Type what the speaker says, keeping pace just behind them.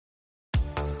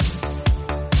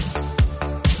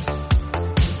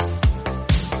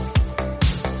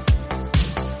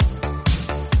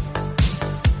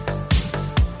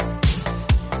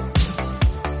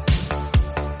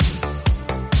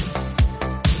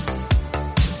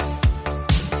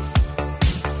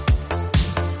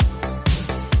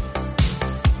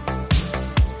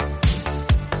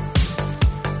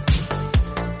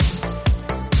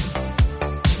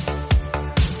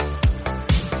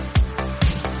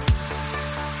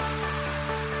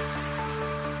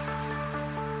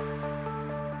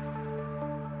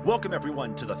Welcome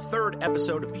everyone to the third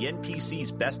episode of the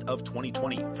NPCs Best of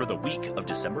 2020 for the week of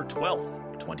December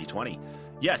 12th, 2020.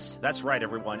 Yes, that's right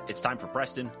everyone, it's time for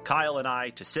Preston, Kyle, and I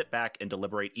to sit back and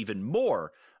deliberate even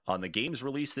more on the games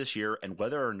released this year and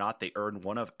whether or not they earned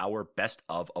one of our Best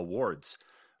of awards.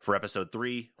 For episode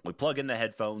 3, we plug in the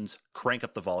headphones, crank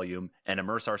up the volume, and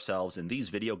immerse ourselves in these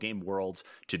video game worlds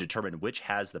to determine which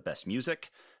has the best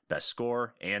music, best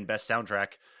score, and best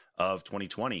soundtrack of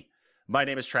 2020. My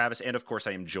name is Travis, and of course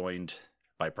I am joined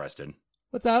by Preston.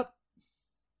 What's up?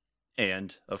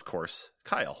 And, of course,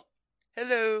 Kyle.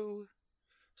 Hello.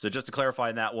 So just to clarify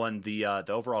in that one, the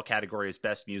overall category is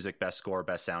best music, best score,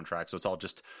 best soundtrack. So it's all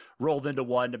just rolled into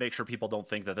one to make sure people don't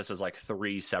think that this is like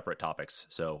 3 separate topics.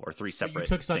 Or 3 separate You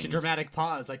took such things. a dramatic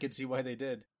pause. I could see why they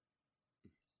did.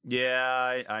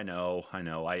 Yeah, I know. I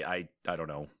don't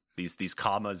know. These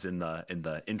commas in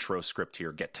the intro script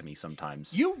here get to me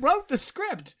sometimes. You wrote the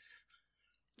script.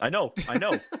 I know.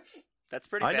 That's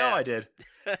pretty bad. I know I did.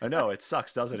 I know, it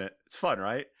sucks, doesn't it? It's fun,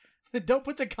 right? Don't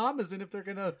put the commas in if they're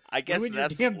gonna. I guess ruin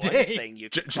that's your one damn day. thing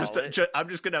you could Just, call it. I'm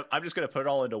just gonna put it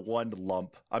all into one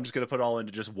lump. I'm just gonna put it all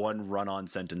into just one run-on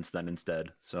sentence then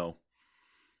instead. So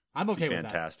I'm okay with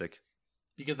that. fantastic.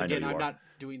 Because I know again, you I'm are. not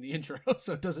doing the intro,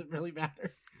 so it doesn't really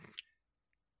matter.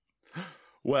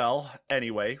 Well,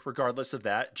 anyway, regardless of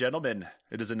that, gentlemen,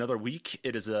 it is another week.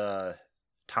 It is a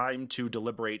time to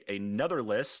deliberate another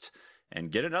list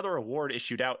and get another award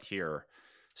issued out here.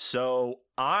 So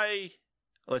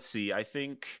let's see, I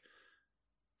think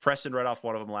Preston read off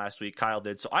one of them last week. Kyle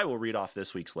did, so I will read off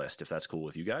this week's list if that's cool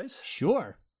with you guys.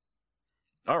 Sure.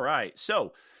 All right,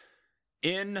 so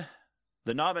in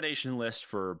the nomination list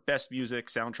for Best Music,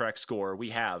 Soundtrack, Score, we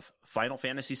have Final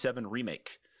Fantasy VII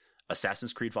Remake,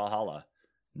 Assassin's Creed Valhalla,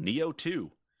 Neo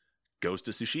 2, Ghost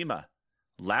of Tsushima,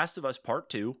 Last of Us Part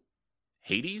 2,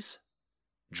 Hades,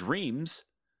 Dreams,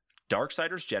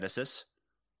 Darksiders Genesis,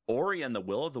 Ori and the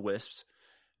Will of the Wisps,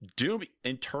 Doom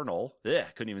Eternal,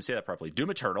 couldn't even say that properly,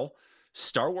 Doom Eternal,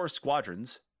 Star Wars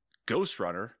Squadrons, Ghost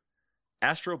Runner,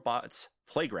 Astrobots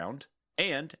Playground,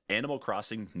 and Animal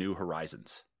Crossing New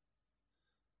Horizons.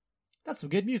 That's some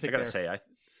good music. I gotta there. say, I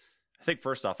think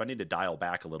first off, I need to dial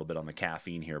back a little bit on the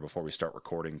caffeine here before we start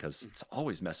recording because it's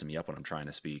always messing me up when I'm trying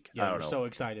to speak. Yeah, I don't you're know. so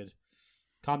excited.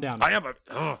 Calm down.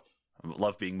 I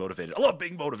love being motivated. I love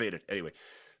being motivated. Anyway,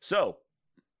 so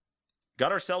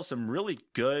got ourselves some really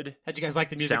good How'd you guys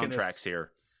like the music in soundtracks this? here.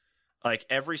 Like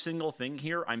every single thing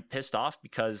here, I'm pissed off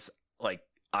because like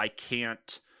I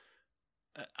can't.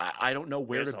 I don't know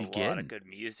where There's to a lot begin. of good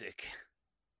music.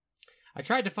 I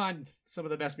tried to find some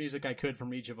of the best music I could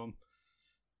from each of them.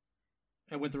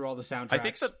 I went through all the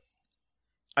soundtracks.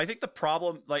 I think the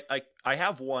problem, like I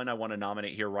have one I want to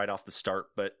nominate here right off the start,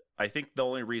 but I think the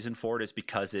only reason for it is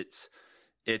because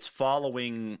it's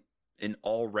following an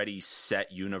already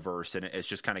set universe and it's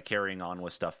just kind of carrying on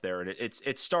with stuff there. And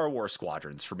it's Star Wars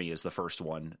Squadrons for me is the first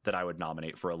one that I would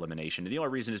nominate for elimination. And the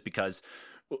only reason is because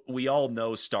we all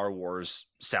know Star Wars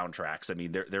soundtracks. I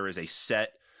mean, there is a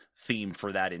set theme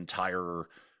for that entire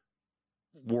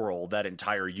world, that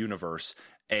entire universe.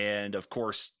 And of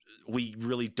course, we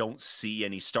really don't see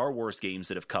any Star Wars games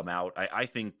that have come out, I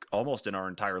think, almost in our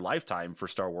entire lifetime for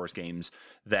Star Wars games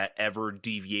that ever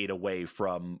deviate away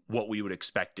from what we would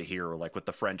expect to hear, like with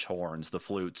the French horns, the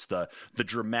flutes, the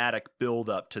dramatic build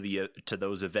up to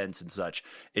those events and such.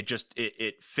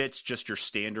 It fits just your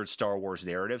standard Star Wars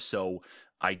narrative. So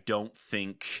I don't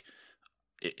think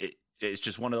it's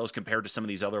just one of those compared to some of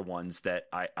these other ones that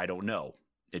I don't know.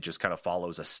 It just kind of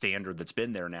follows a standard that's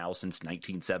been there now since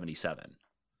 1977.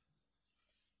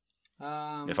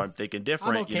 If I'm thinking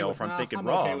different, if I'm thinking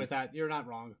wrong. I'm okay with that. You're not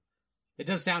wrong. It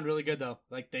does sound really good, though.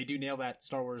 Like, they do nail that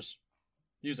Star Wars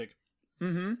music.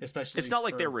 Mm-hmm. Especially it's not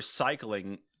like they're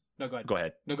recycling. No, go ahead. Go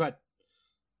ahead. No, go ahead.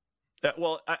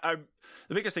 Well,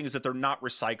 the biggest thing is that they're not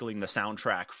recycling the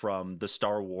soundtrack from the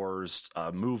Star Wars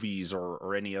movies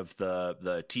or any of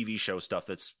the TV show stuff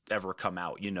that's ever come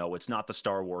out. It's not the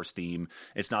Star Wars theme.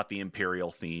 It's not the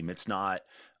Imperial theme. It's not,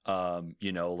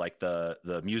 like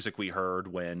the music we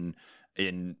heard when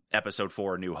in Episode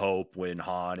 4, A New Hope, when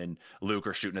Han and Luke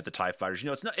are shooting at the TIE fighters.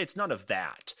 It's none of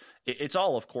that. It's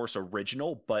all, of course,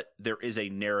 original, but there is a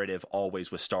narrative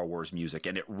always with Star Wars music,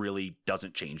 and it really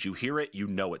doesn't change. You hear it,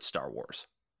 it's Star Wars.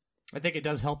 I think it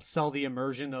does help sell the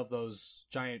immersion of those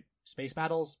giant space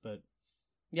battles, but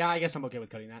yeah, I guess I'm okay with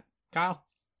cutting that. Kyle?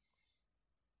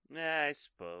 I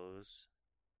suppose.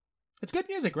 It's good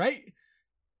music, right?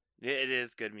 It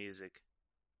is good music.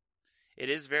 It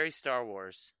is very Star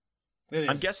Wars. It is.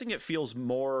 I'm guessing it feels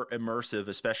more immersive,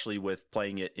 especially with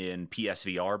playing it in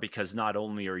PSVR, because not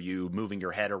only are you moving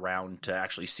your head around to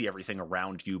actually see everything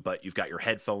around you, but you've got your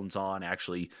headphones on,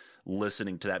 actually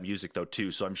listening to that music, though, too.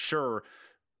 So I'm sure,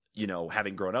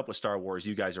 having grown up with Star Wars,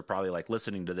 you guys are probably like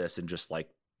listening to this and just like,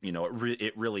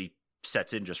 it really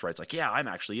sets in just right. It's like, yeah, I'm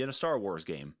actually in a Star Wars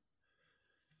game.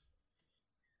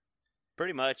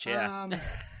 Pretty much, yeah.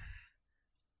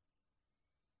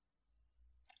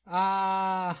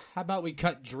 How about we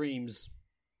cut Dreams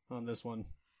on this one?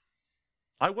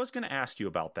 I was going to ask you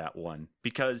about that one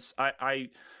because I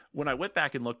when I went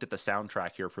back and looked at the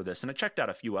soundtrack here for this, and I checked out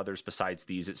a few others besides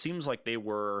these, it seems like they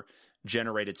were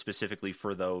generated specifically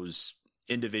for those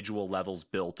individual levels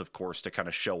built, of course, to kind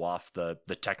of show off the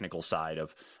technical side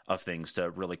of things, to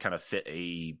really kind of fit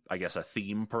a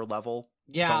theme per level.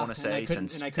 Yeah, if I want to say,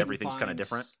 since everything's kind of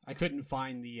different. I couldn't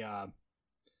find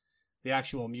the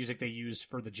actual music they used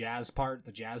for the jazz part,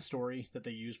 the jazz story that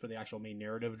they used for the actual main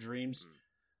narrative of Dreams.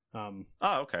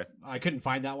 Okay. I couldn't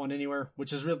find that one anywhere,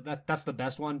 which is really that's the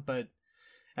best one. But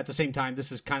at the same time,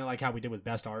 this is kind of like how we did with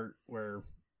Best Art, where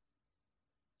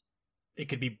it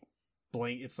could be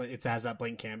blank. It has that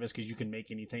blank canvas because you can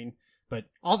make anything. But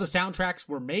all the soundtracks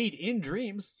were made in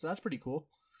Dreams, so that's pretty cool.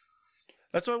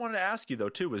 That's what I wanted to ask you though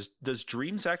too. Does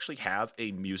Dreams actually have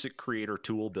a music creator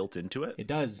tool built into it? It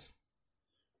does.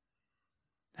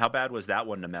 How bad was that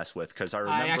one to mess with? Because I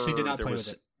remember I actually did not play with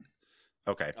it.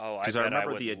 Okay. Oh, because I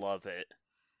would love it.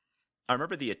 I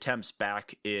remember the attempts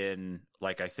back in,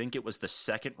 I think it was the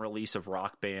second release of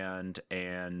Rock Band,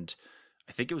 and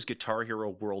I think it was Guitar Hero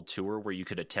World Tour, where you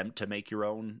could attempt to make your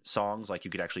own songs. Like,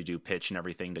 you could actually do pitch and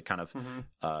everything to kind of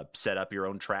set up your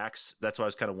own tracks. That's what I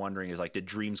was kind of wondering is, did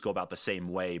Dreams go about the same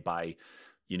way by,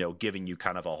 giving you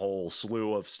kind of a whole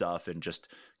slew of stuff and just,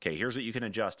 okay, here's what you can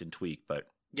adjust and tweak, but...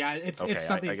 Yeah, it's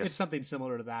something it's something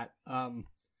similar to that.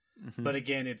 But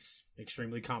again, it's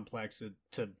extremely complex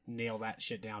to nail that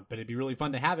shit down. But it'd be really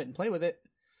fun to have it and play with it.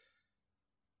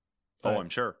 But I'm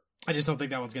sure. I just don't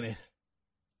think that one's gonna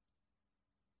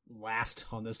last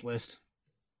on this list.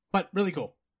 But really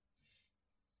cool.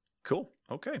 Cool.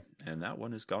 Okay, and that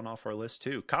one has gone off our list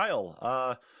too.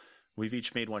 Kyle, we've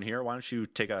each made one here. Why don't you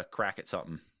take a crack at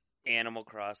something? Animal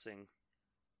Crossing.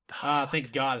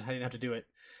 Thank God I didn't have to do it.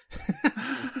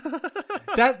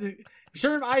 That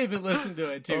sure, I even listened to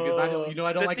it too because I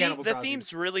don't like Animal Crossing. The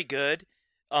theme's really good.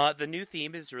 The new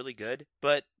theme is really good,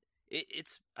 but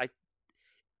if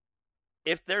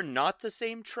they're not the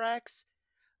same tracks,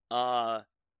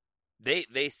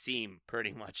 they seem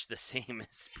pretty much the same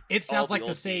as it sounds all like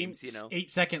the same games,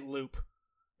 8-second loop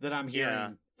that I'm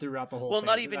hearing throughout the whole thing. Well,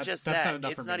 not even just that's that. Not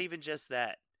enough it's for not me. even just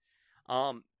that.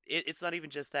 It's not even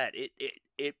just that.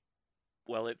 It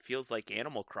feels like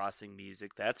Animal Crossing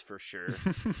music, that's for sure.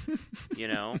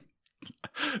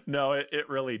 No, it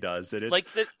really does. It is.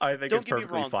 I think it's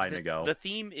perfectly fine to go. The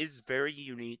theme is very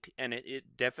unique, and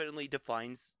it definitely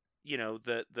defines,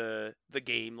 the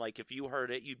game. Like, if you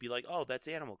heard it, you'd be like, oh, that's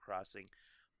Animal Crossing.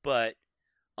 But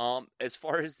as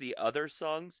far as the other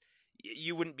songs,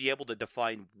 you wouldn't be able to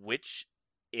define which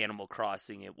Animal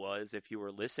Crossing it was if you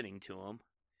were listening to them.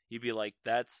 You'd be like,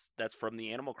 that's from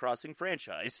the Animal Crossing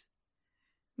franchise.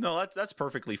 No, that's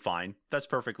perfectly fine. That's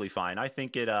perfectly fine. I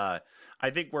think I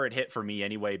think where it hit for me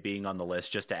anyway, being on the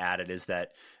list, just to add it, is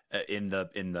that in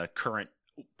the current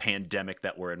pandemic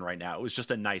that we're in right now, it was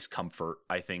just a nice comfort.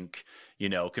 I think,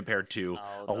 compared to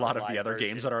a lot of the other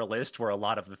games on our list, where a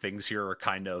lot of the things here are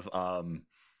kind of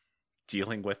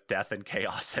dealing with death and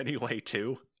chaos anyway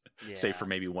too. Yeah. Save for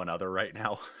maybe one other right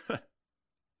now.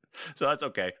 So that's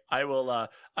okay. I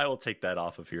will take that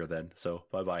off of here then. So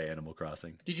bye-bye, Animal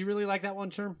Crossing. Did you really like that one,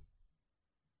 Sherm?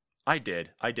 I did.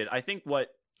 I think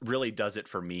what really does it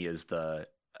for me is I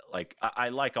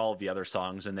like all of the other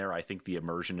songs in there. I think the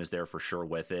immersion is there for sure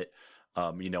with it.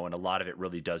 And a lot of it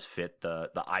really does fit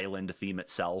the island theme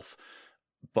itself.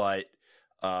 But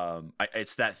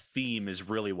it's that theme is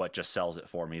really what just sells it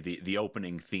for me. The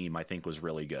opening theme, I think, was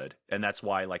really good. And that's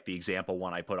why, the example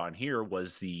one I put on here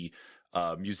was the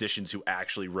musicians who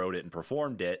actually wrote it and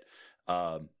performed it.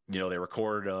 They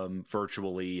recorded them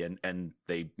virtually and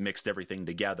they mixed everything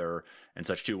together and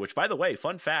such too, which, by the way,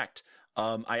 fun fact,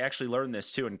 I actually learned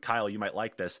this too. And Kyle, you might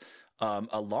like this.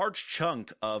 A large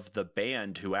chunk of the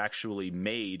band who actually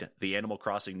made the Animal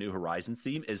Crossing New Horizons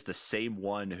theme is the same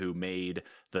one who made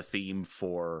the theme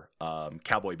for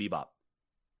Cowboy Bebop.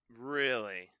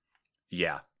 Really?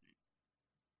 Yeah.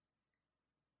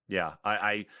 Yeah,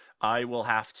 I will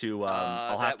have to.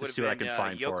 I'll have to see what I can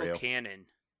find Yoko for you. Cannon.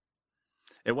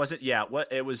 It wasn't. Yeah,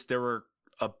 what it was. There were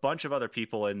a bunch of other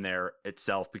people in there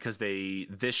itself, because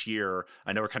this year,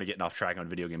 I know we're kind of getting off track on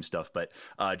video game stuff, but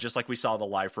just like we saw the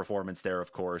live performance there,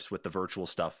 of course, with the virtual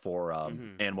stuff for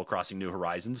Animal Crossing New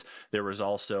Horizons, there was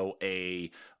also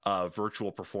a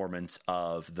virtual performance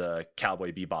of the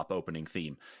Cowboy Bebop opening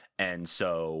theme. And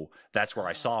so that's where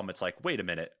I saw him. It's like, wait a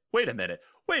minute,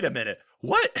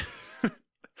 what?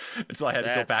 And so I had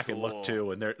to go back and look too.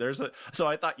 And so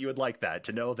I thought you would like that,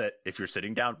 to know that if you're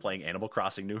sitting down playing Animal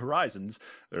Crossing New Horizons,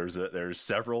 there's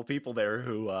several people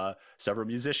there several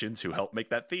musicians who helped make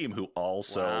that theme, who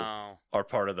also are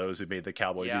part of those who made the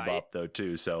Cowboy Bebop though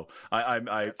too. So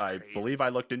I believe I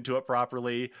looked into it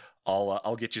properly.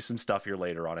 I'll get you some stuff here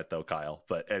later on it though, Kyle.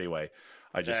 But anyway,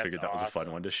 I just figured that was a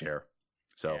fun one to share.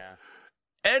 So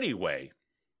anyway,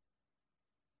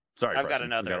 sorry, I've Preston,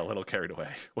 got another. We got a little carried away.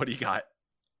 What do you got?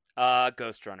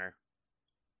 Ghost Runner.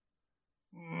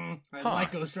 I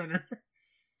like Ghost Runner.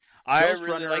 I Ghost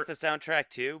really Runner... like the soundtrack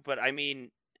too, but I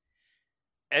mean,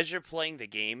 as you're playing the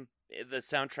game, the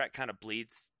soundtrack kind of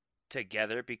bleeds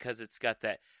together because it's got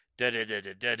that. It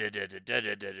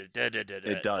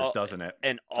does, doesn't it?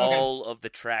 And all of the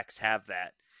tracks have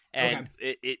that, and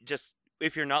it just,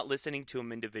 if you're not listening to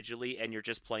them individually and you're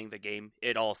just playing the game,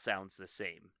 it all sounds the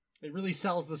same. It really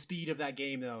sells the speed of that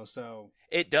game, though. So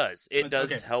it does. It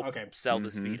does help sell the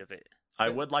speed of it. I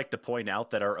would like to point out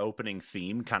that our opening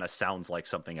theme kind of sounds like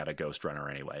something out of Ghost Runner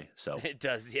anyway. So it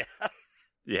does, yeah.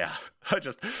 Yeah. I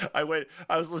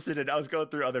was listening. I was going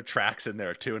through other tracks in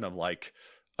there too, and I'm like,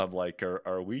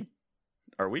 are we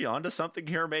onto something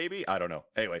here? Maybe, I don't know.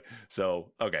 Anyway,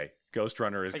 so okay, Ghost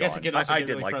Runner is. I guess gone. it can also I get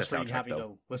did really like the frustrating soundtrack having though.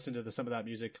 to listen to some of that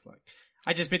music. Like,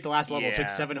 I just beat the last level. It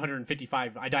took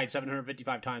 755. I died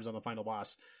 755 times on the final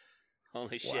boss.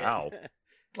 Holy shit! Wow.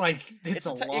 Like, it's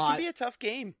a lot. It can be a tough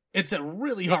game. It's a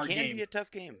really hard game. It can be a tough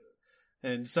game.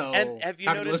 And so, and have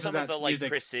you noticed some of the music...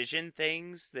 precision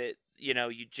things that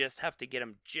you just have to get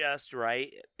them just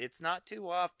right? It's not too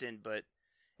often, but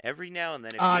every now and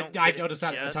then. If you don't I noticed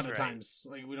that just a ton of right. times.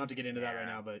 Like, we don't have to get into that right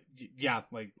now, but yeah,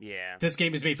 yeah, this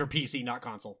game is made for PC, not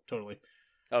console. Totally.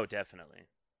 Oh, definitely.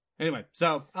 Anyway,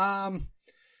 so well,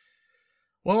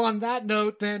 on that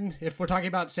note, then, if we're talking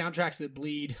about soundtracks that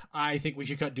bleed, I think we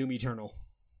should cut Doom Eternal.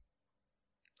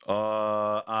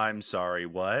 I'm sorry,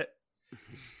 what?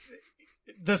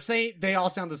 The same. They all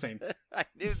sound the same. I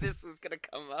knew this was gonna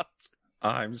come up.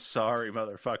 I'm sorry,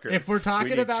 motherfucker. If we're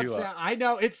talking about I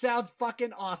know it sounds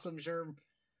fucking awesome, Sherm.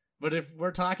 But if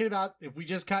we're talking about, if we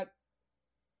just cut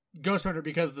Ghost Runner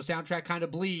because the soundtrack kind of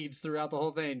bleeds throughout the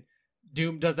whole thing,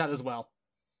 Doom does that as well.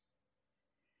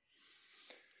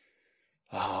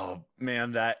 Oh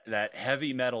man, that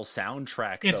heavy metal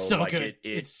soundtrack, it's though, so like good.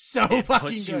 It so fucking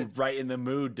puts good. you right in the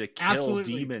mood to kill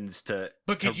Absolutely. demons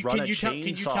But can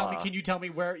you tell me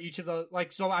where each of those,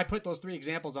 like, so I put those 3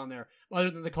 examples on there other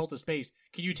than the Cult of Space.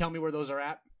 Can you tell me where those are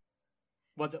at?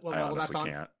 What level that's on?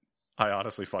 Can't. I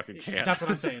honestly fucking can't. That's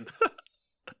what I'm saying.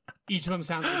 Each of them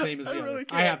sounds the same as the other. Really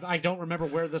can't. I don't remember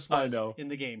where this was in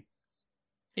the game.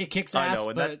 It kicks ass. I know,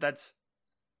 and but... that's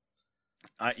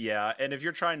yeah, and if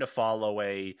you're trying to follow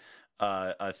a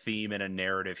theme and a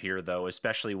narrative here, though,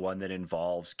 especially one that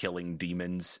involves killing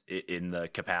demons in the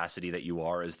capacity that you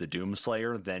are as the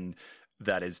Doomslayer, then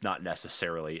that is not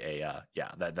necessarily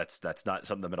that's not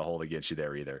something I'm gonna hold against you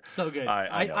there either. So good.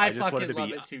 I just fucking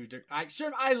love it too.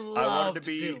 I love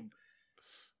Doom.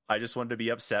 I just wanted to be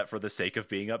upset for the sake of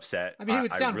being upset. I mean, it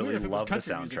would sound really weird if it was love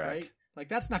country the soundtrack. music, right? Like,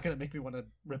 that's not gonna make me want to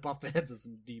rip off the heads of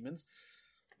some demons.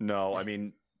 No, I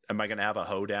mean, am I gonna have a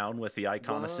hoedown with the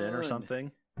Icon of Sin or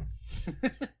something?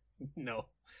 No.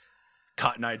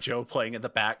 Cotton Eye Joe playing in the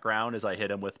background as I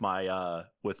hit him with my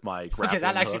grappling okay,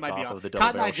 that actually hook might be off off. of the double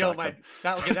Cotton Eye Joe shotgun.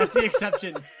 might. That's the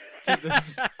exception to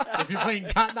this. If you're playing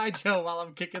Cotton Eye Joe while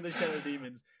I'm kicking the shit out of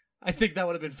demons, I think that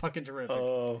would have been fucking terrific.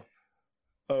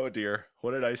 Oh dear,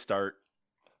 what did I start?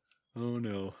 Oh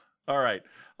no. All right,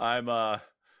 all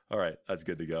right. That's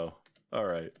good to go. All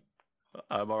right.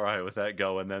 I'm all right with that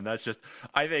going. Then that's just.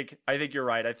 I think you're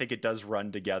right. I think it does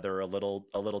run together a little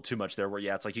too much there. Where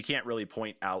it's like you can't really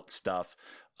point out stuff,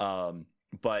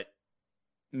 but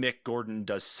Mick Gordon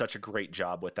does such a great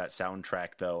job with that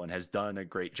soundtrack, though, and has done a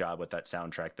great job with that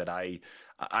soundtrack that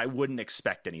I wouldn't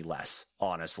expect any less,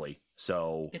 honestly.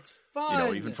 So it's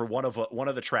fun. Even for one of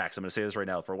the tracks, I'm going to say this right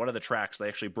now. For one of the tracks, they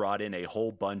actually brought in a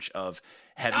whole bunch of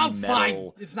heavy metal.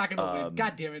 Fine. It's not going to win.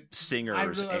 God damn it, singers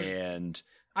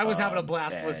I was having a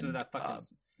blast listening to that fucking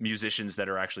musicians that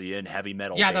are actually in heavy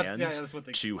metal bands that's what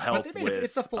they, to help with.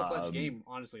 It's a full-fledged game,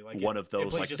 honestly. Like one of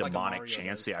those like demonic like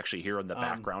chants they actually hear in the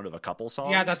background of a couple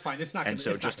songs. Yeah, that's fine. It's not. And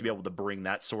so just to be able to bring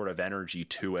that sort of energy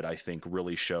to it, I think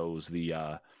really shows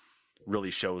the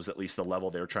really shows at least the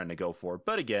level they're trying to go for.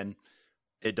 But again,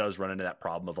 it does run into that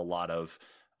problem of a lot of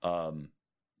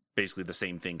basically the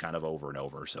same thing kind of over and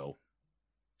over. So,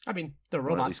 I mean, the at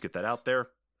robots. least get that out there.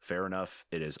 Fair enough.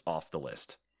 It is off the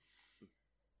list.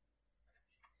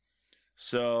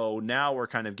 So now we're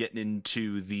kind of getting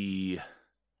into the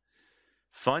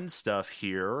fun stuff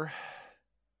here.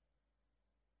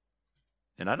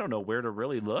 And I don't know where to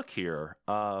really look here.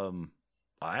 I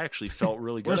actually felt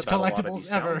really good Worst about a lot of collectibles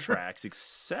these ever. soundtracks,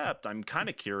 except I'm kind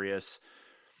of curious.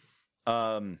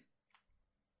 With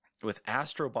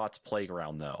Astrobot's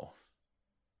Playground, though,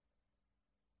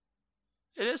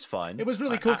 it is fun. It was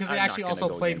really cool because they I'm actually not gonna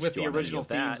also go played against with you the on any original of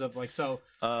that. themes of like so.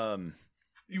 Um,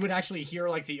 You would actually hear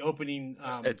like the opening.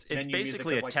 it's menu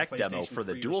basically music a of, tech like, demo PlayStation for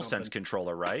the 3 or DualSense something.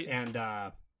 controller, right? And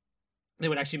they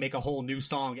would actually make a whole new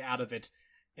song out of it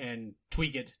and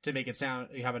tweak it to make it sound.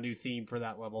 You have a new theme for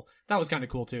that level. That was kind of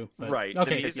cool too. But, Right.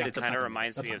 Okay. The music that's kind of fine.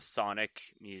 reminds That's me fine. of Sonic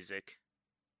music.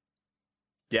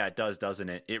 Yeah, it does, doesn't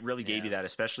it? It really gave you Yeah. that,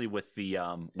 especially with the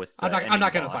I'm not ending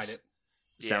going to boss fight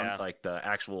it. sound, Yeah. like the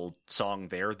actual song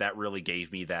there. That really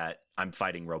gave me that I'm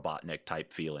fighting Robotnik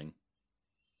type feeling.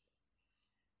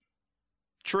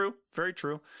 True, very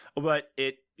true. But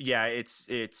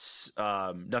it's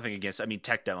nothing against. I mean,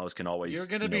 tech demos can always You're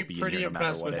gonna be be in pretty here no matter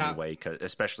impressed what with how anyway.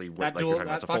 Especially that like you're talking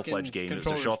about, it's a full fledged fucking game. It was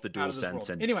to show off the controller's out of this DualSense,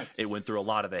 and world. Anyway. it went through a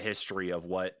lot of the history of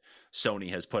what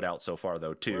Sony has put out so far,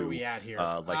 though. Too, Where are we at here?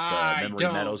 like the I Memory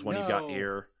don't Meadows one you've got know.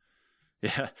 here.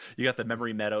 Yeah, you got the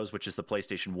Memory Meadows, which is the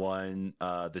PlayStation 1.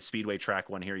 The Speedway Track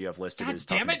one here you have listed God is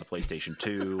damn talking about it. the PlayStation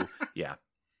 2. Yeah.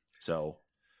 So,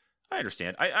 I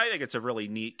understand. I think it's a really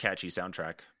neat, catchy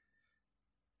soundtrack.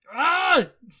 Ah!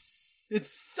 It's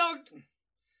so.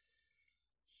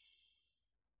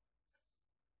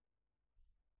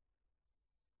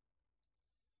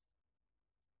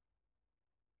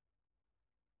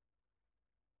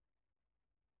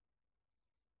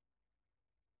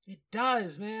 It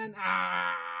does, man.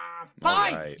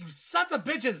 Fine, Alright. you sons of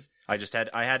bitches.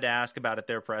 I had to ask about it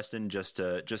there, Preston, just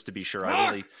to be sure.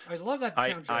 Fuck! I love that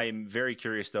soundtrack. I'm very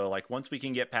curious though. Like once we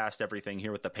can get past everything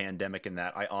here with the pandemic and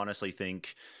that, I honestly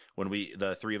think when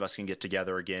the three of us can get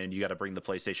together again, you got to bring the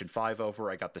PlayStation 5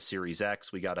 over. I got the Series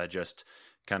X. We got to just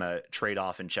kind of trade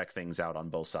off and check things out on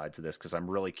both sides of this because I'm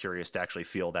really curious to actually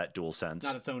feel that DualSense.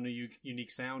 Not its own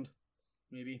unique sound,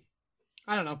 maybe.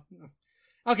 I don't know.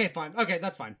 Okay, fine. Okay,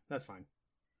 that's fine. That's fine.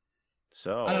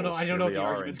 So I don't know. I don't know if here the we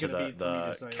are argument's into going to be for me to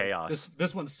the say, like, chaos.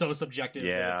 This one's so subjective.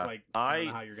 Yeah, that it's like I don't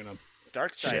know how you're going to.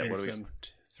 Dark Shit, Side. what do we?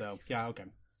 So yeah, okay.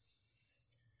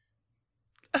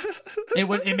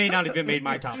 It may not have even made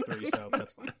my top 3, so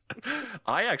that's fine.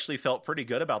 I actually felt pretty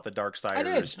good about the I Darksiders loved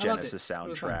it. Genesis It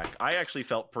was fun. soundtrack. I actually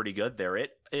felt pretty good there.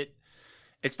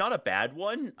 It's not a bad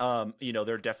one. There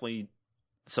are definitely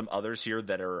some others here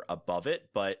that are above it,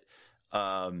 but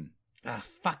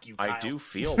Fuck you, Kyle. I do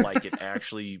feel like it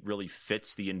actually really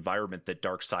fits the environment that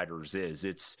Darksiders is.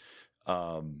 It's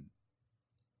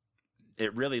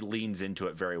it really leans into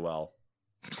it very well.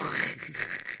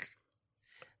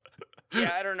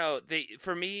 Yeah, I don't know.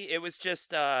 For me, it was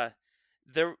just I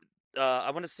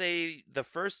want to say the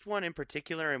first one in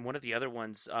particular, and one of the other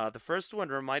ones. The first one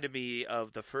reminded me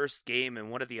of the first game, and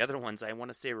one of the other ones I want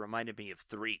to say reminded me of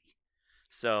 3.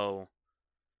 So.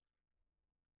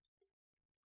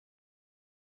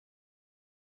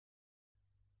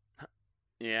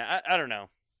 Yeah, I don't know.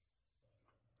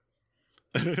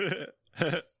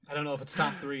 I don't know if it's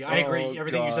top 3. I agree.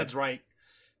 Everything you God. said's right.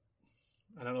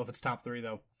 I don't know if it's top 3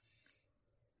 though.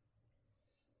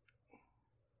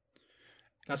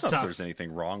 That's I don't know tough. if there's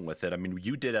anything wrong with it. I mean,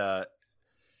 you did a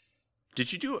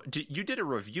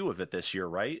review of it this year,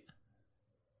 right?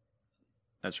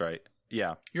 That's right.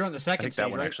 Yeah. You're on the I second think stage, that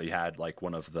one right? actually had like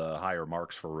one of the higher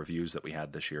marks for reviews that we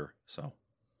had this year. So,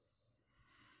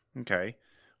 okay.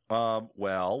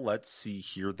 Well, let's see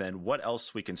here then. What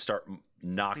else we can start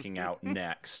knocking out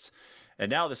next?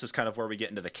 And now this is kind of where we get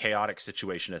into the chaotic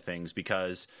situation of things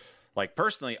because, like,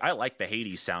 personally, I like the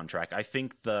Hades soundtrack. I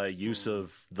think the use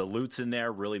of the lutes in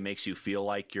there really makes you feel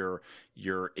like you're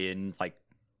in like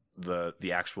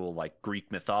the actual like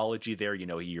Greek mythology there.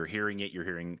 You're hearing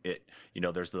it.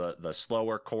 There's the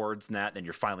slower chords and that, then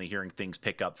you're finally hearing things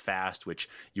pick up fast, which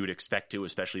you would expect to,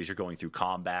 especially as you're going through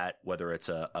combat, whether it's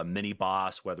a mini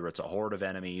boss, whether it's a horde of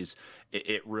enemies.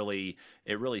 It really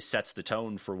sets the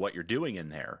tone for what you're doing in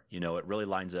there. It really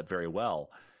lines up very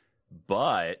well.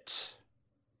 But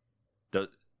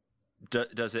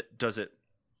does it?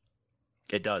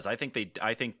 It does. I think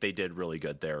they did really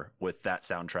good there with that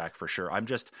soundtrack for sure.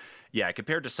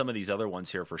 Compared to some of these other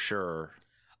ones here for sure.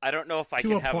 I don't know if I to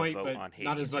can a have point, a vote but on Hades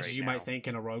not as much right as you now. might think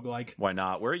in a roguelike. Why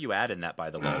not? Where are you at in that, by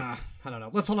the way? I don't know.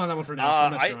 Let's hold on to that one for now.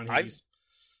 I'm not sure on Hades.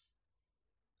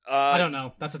 I don't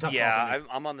know. That's a tough call for me.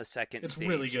 I'm on the second It's stage.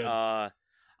 really good.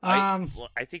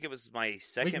 I think it was my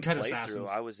second cut playthrough. Assassins.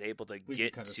 I was able to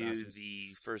get to Assassins.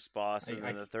 the first boss, and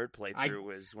then the third playthrough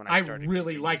was when I I started.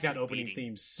 really like that continuously opening beating.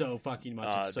 theme so fucking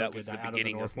much. It's so That good. was the Out of the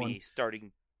beginning North of me one.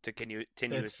 starting to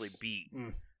continuously beat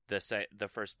the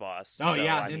first boss. Oh so,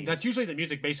 yeah, I and mean, that's usually the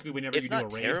music. Basically, whenever you it's do a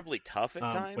not raid, terribly tough at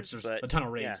times, which there's but a ton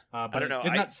of raids. Yeah. But I don't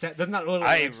know. does not really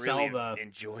I like, sell really the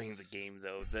enjoying the game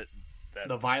though.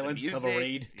 the violence music, of a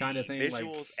raid kind of thing.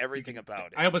 Visuals, Like, everything about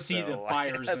it. I almost see the So,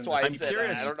 fires. That's and why the I I'm said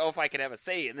curious. I don't know if I can have a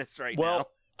say in this right Well, now.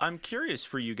 I'm curious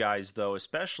for you guys though,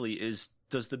 especially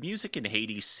does the music in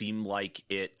Hades seem like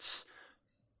it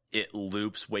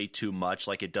loops way too much?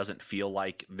 Like it doesn't feel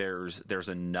like there's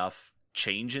enough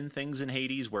change in things in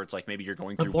Hades where it's like maybe you're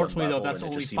going through Unfortunately, one level though, that's and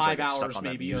it only just seems like 5 it's stuck hours on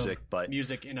that maybe music, of but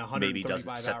music in a maybe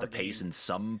doesn't set the 135-hour pace game. in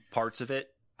some parts of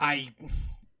it.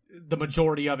 The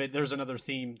majority of it, there's another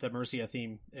theme, the Mercia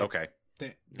theme. Okay.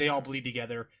 They all bleed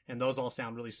together, and those all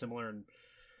sound really similar. And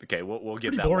Okay, we'll give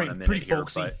pretty that boring, one a minute pretty here,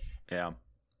 folksy. but yeah.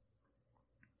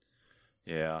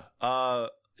 I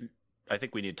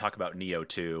think we need to talk about Neo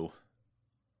 2.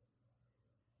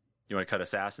 You want to cut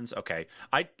Assassins? Okay.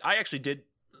 I actually did.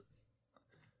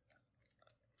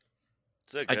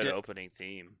 It's a good opening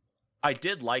theme. I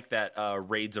did like that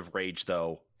Raids of Rage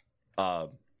though.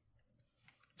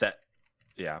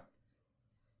 Yeah.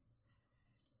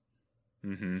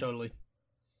 Mm-hmm. Totally.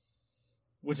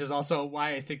 Which is also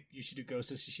why I think you should do Ghost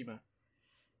of Tsushima.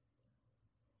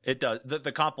 It does.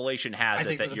 The compilation has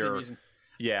it that you're. Reason.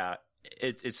 Yeah,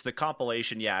 it's the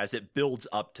compilation. Yeah, as it builds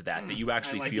up to that you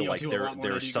actually feel like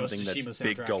there's something that's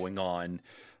big going on.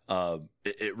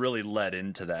 It really led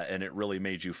into that, and it really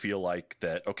made you feel like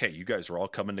that. Okay, you guys are all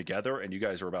coming together, and you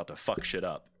guys are about to fuck shit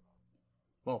up.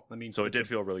 Well, I mean, so it did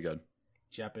feel really good.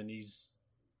 Japanese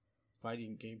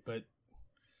fighting game, but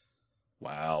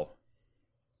wow.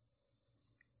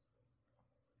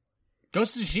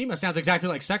 Ghost of Tsushima sounds exactly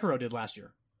like Sekiro did last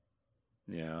year.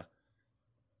 Yeah.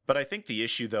 But I think the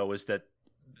issue though is that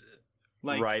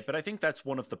right, but I think that's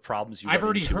one of the problems I've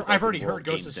already heard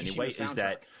Ghost of Tsushima anyway, is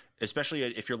that especially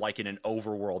if you're like in an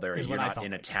overworld area, you're not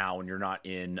in a town, you're not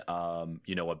in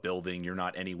a building, you're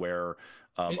not anywhere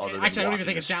other than actually, I don't even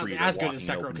think it sounds as good as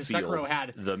Sekiro, because Sekiro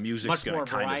had the music's much more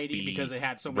kind variety of be because it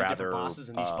had so many different bosses,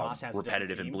 and each boss has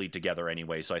repetitive and bleed together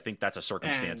anyway. So I think that's a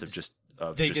circumstance of just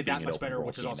they just did being that an much open better, world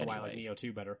which is also game why I like Neo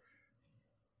 2 better.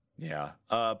 Yeah,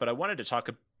 but I wanted to talk.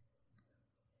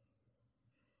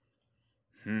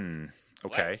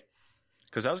 Okay,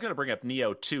 because I was going to bring up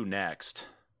Neo 2 next.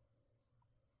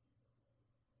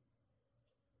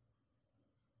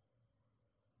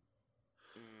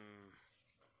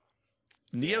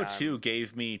 Neo 2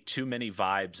 gave me too many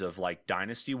vibes of like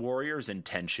Dynasty Warriors and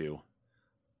Tenchu.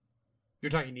 You're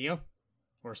talking Neo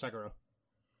or Sekiro?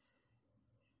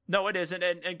 No, it isn't.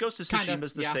 And Ghost of Tsushima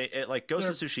is the same. Like Ghost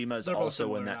of Tsushima is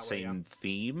also in that same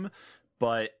theme,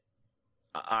 but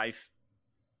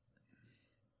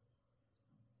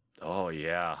oh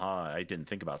yeah, huh? I didn't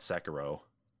think about Sekiro.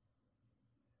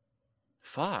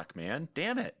 Fuck, man,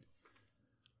 damn it.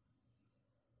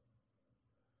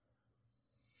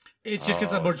 It's just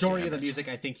because the majority of the music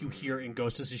I think you hear in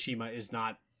Ghost of Tsushima is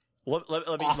not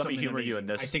let me humor you in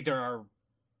this. I think there are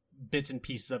bits and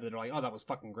pieces of it that are like, oh, that was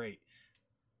fucking great.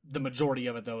 The majority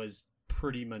of it, though, is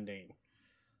pretty mundane.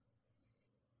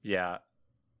 Yeah.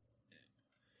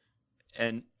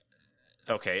 And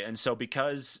okay, and so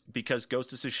because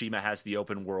Ghost of Tsushima has the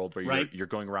open world where you're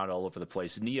going around all over the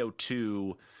place, Neo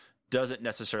 2 doesn't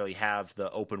necessarily have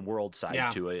the open world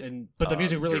side to it. But the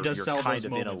music really does sell kind those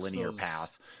of moments, in a linear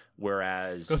path.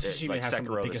 Whereas Ghost of Tsushima like has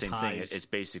Sekiro, the same highs. thing. It's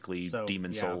basically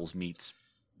Demon Souls meets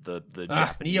the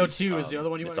Japanese. Neo 2 is the other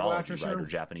one you want to go after, right, or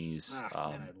Japanese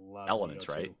elements,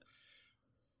 Neo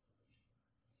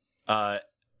right?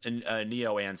 And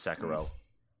Neo and Sekiro.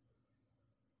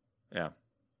 Yeah.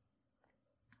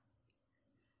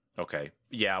 Okay.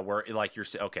 Yeah, we're like you're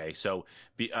okay. So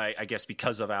I guess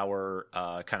because of our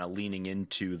kind of leaning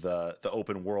into the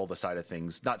open world side of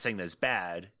things, not saying that it's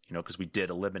bad, because we did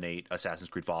eliminate Assassin's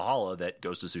Creed Valhalla, that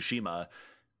Ghost of Tsushima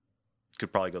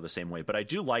could probably go the same way. But I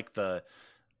do like the.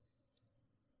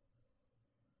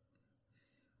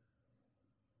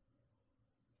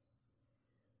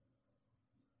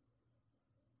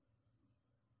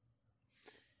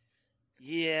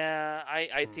 Yeah,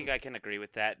 I think I can agree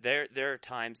with that. There are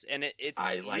times, and it's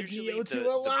I like usually Neo 2 the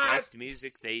a lot. best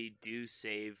music they do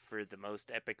save for the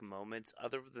most epic moments.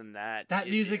 Other than that,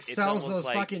 music it's sells almost those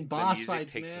like fucking the boss music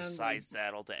fights, takes man. a side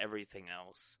saddle to everything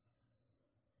else.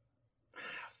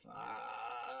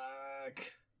 Fuck.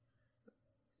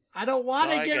 I don't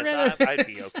want to Well, I get guess rid of it. I'd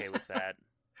be okay with that.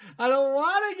 I don't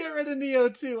want to get rid of Neo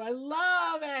 2. I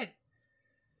love it.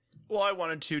 Well, I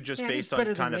wanted to just Man, it's based on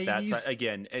better kind than of that ladies. side.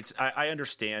 Again, it's I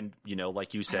understand,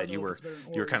 like you I said, don't you know if were it's better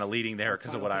than you were kind of Ori leading there or because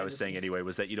of Final what I was saying Fantasy. anyway,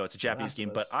 was that it's a Japanese Last of game,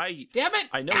 Us. but I Damn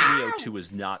it! know Ow! Neo 2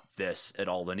 is not this at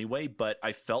all anyway, but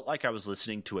I felt like I was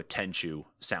listening to a Tenchu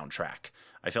soundtrack.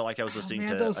 I felt like I was listening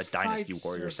to those a Dynasty fights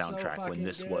Warrior are so soundtrack when fucking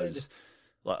this good. was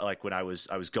like when I was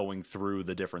going through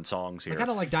the different songs here. I kind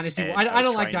of like Dynasty. and I was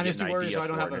don't like trying to get Dynasty an Warriors, idea so I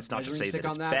don't for have it. a It's not to measuring say stick that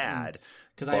on it's that. bad,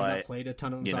 Because I have not but, played a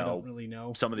ton of them, you so I know, don't really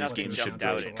know. some of these Nothing games should jumped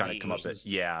out really at kind of me. come up. versus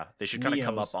They should kind of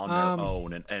come Neos. up on their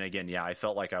own. And again, yeah, I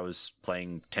felt like I was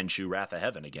playing Tenchu Wrath of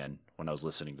Heaven again when I was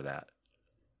listening to that.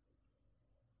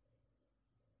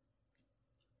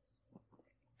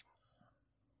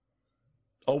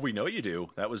 Oh, we know you do.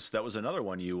 That was another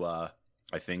one you. I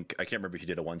think I can't remember if you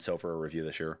did a once over or a review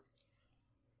this year.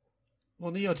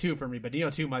 Well, Neo 2 for me, but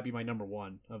Neo 2 might be my number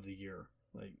one of the year.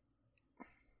 Like,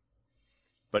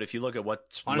 but if you look at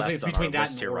what's honestly, left it's between on that our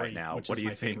list and here Ori, right now, which what is do you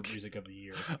my favorite think? music of the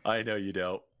year. I know you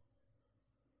don't.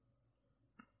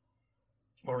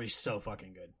 Ori's so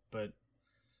fucking good, but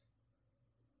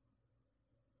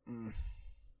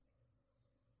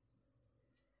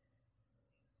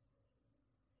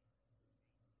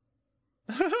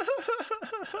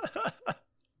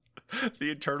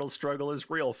The internal struggle is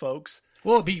real, folks.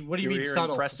 well, what do you You're mean hearing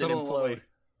subtle? Preston Subtle in what way? implode.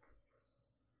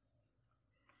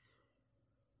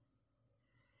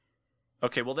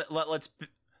 Okay, well let's.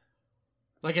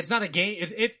 Like, it's not a game.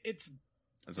 It's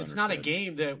That's not a understood.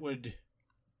 game that would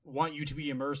want you to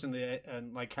be immersed in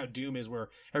and like how Doom is, where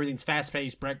everything's fast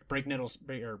paced,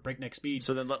 breakneck speed.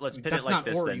 So then let's pin That's it like not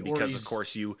this Ori. then, because Ori's- of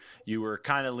course you were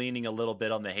kind of leaning a little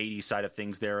bit on the Hades side of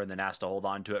things there, and then asked to hold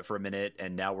on to it for a minute,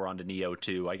 and now we're on to Neo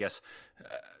 2. I guess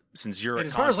since you're And at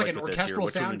as far as, like, conflict an with this here, orchestral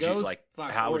which one sound would you goes, like?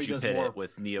 fuck, How Ori would you does pit more it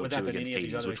with Neo with 2 that than against any of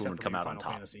these Hades? other, Which one except would for come maybe out on Final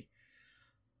top? Fantasy.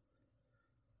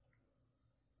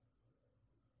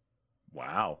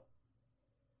 Wow.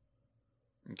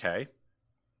 Okay.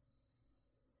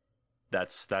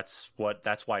 That's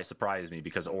why it surprised me,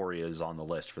 because Ori is on the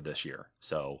list for this year.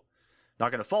 So,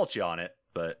 not going to fault you on it,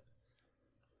 but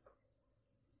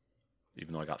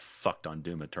even though I got fucked on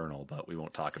Doom Eternal, but we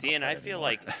won't talk about. See, and that I feel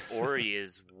anymore. like Ori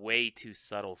is way too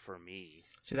subtle for me.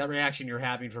 See, that reaction you're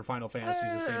having for Final Fantasy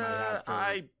is the same I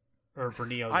have for for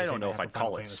Neo. I don't know if I'd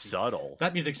call it subtle.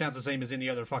 That music sounds the same as any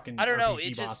other fucking I don't know,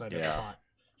 RPG it boss just- I've ever fought.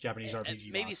 Japanese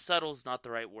RPG Maybe boss. subtle's not the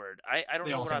right word. I don't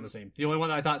They know all what sound I'm. the same. The only one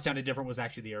that I thought sounded different was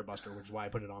actually the Airbuster, which is why I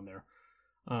put it on there.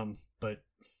 But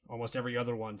almost every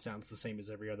other one sounds the same as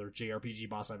every other JRPG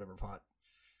boss I've ever fought.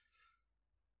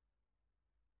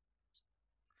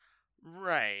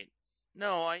 Right.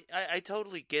 No, I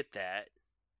totally get that.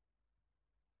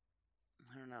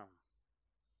 I don't know.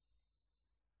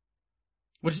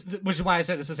 Which is why I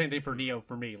said it's the same thing for Neo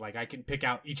for me. Like, I can pick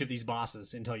out each of these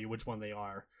bosses and tell you which one they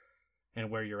are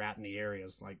and where you're at in the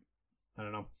areas. Like, I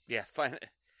don't know. Yeah,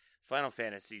 Final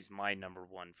Fantasy's my number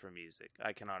one for music.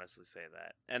 I can honestly say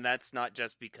that. And that's not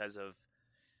just because of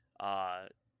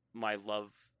my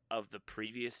love of the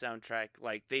previous soundtrack.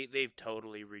 Like, they've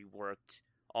totally reworked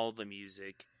all the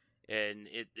music, and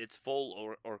it's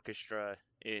full orchestra.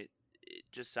 It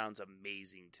just sounds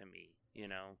amazing to me, you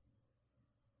know?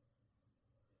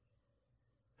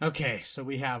 Okay, so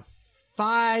we have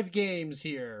 5 games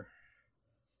here.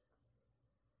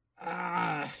 You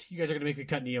guys are going to make me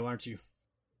cut Neo, aren't you?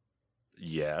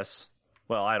 Yes.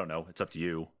 Well, I don't know. It's up to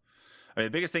you. I mean,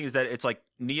 the biggest thing is that it's like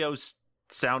Neo's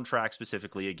soundtrack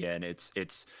specifically. Again, it's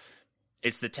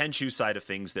the Tenchu side of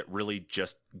things that really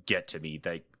just get to me.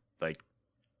 Like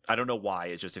I don't know why.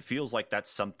 It feels like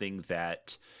that's something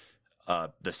that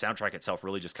the soundtrack itself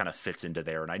really just kind of fits into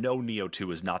there. And I know Neo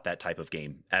 2 is not that type of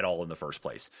game at all in the first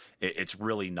place. It's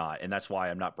really not. And that's why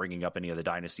I'm not bringing up any of the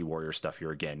Dynasty Warrior stuff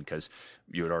here again, because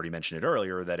you had already mentioned it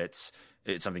earlier that it's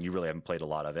something you really haven't played a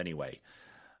lot of anyway.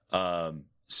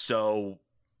 So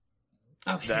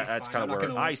Okay, that's fine. kind of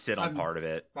where I sit on part of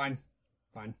it. Fine.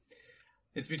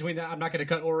 It's between that. I'm not going to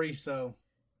cut Ori, so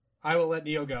I will let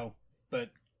Neo go. But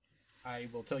I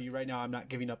will tell you right now, I'm not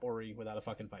giving up Ori without a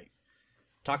fucking fight.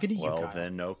 Talking to you, Well, Kyle.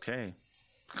 then, okay.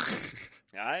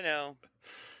 I know.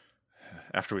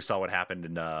 After we saw what happened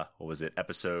in, what was it, I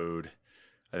think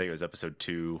it was episode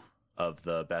 2 of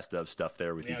the best of stuff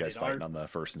there with you guys fighting on the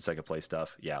first and second place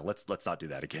stuff. Yeah, let's not do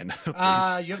that again. You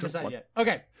haven't decided yet.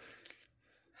 Okay.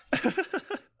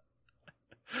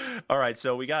 All right,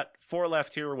 so we got 4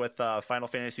 left here with Final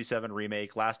Fantasy VII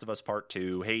Remake, Last of Us Part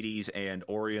 2, Hades, and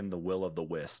Ori and the Will of the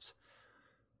Wisps.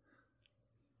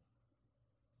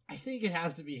 I think it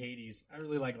has to be Hades. I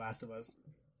really like Last of Us.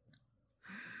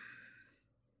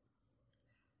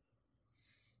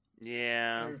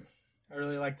 Yeah. I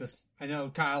really like this. I know,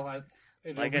 Kyle. Like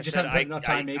we I just said, haven't put enough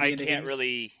time. Maybe I into can't Hades.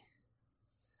 really.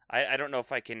 I don't know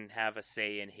if I can have a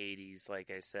say in Hades, like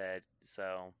I said.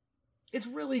 So It's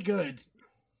really good.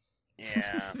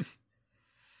 yeah,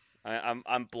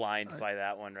 I'm blind by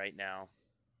that one right now.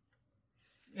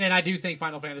 And I do think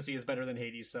Final Fantasy is better than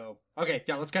Hades. So okay,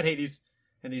 yeah, let's cut Hades,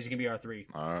 and these can be our 3.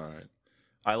 All right.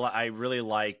 I really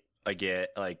like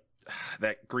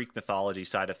that Greek mythology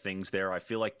side of things there. I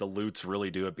feel like the lutes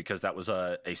really do it because that was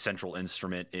a central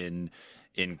instrument in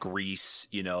Greece,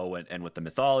 and with the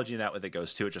mythology and that way that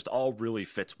goes to it, just all really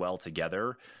fits well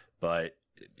together. But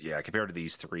yeah, compared to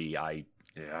these 3, I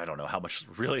don't know how much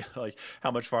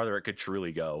farther it could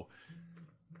truly go.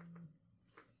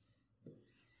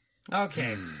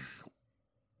 Okay.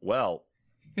 Well,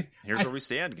 here's where we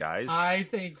stand, guys. I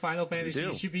think Final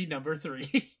Fantasy should be number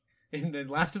 3. And then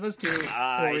Last of Us 2,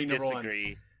 I Ori number 1.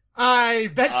 disagree. I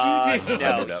bet you do.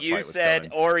 No, you said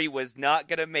Ori was not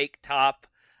going to make top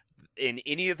in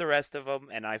any of the rest of them,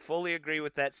 and I fully agree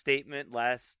with that statement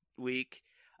last week.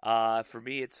 For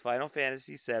me, it's Final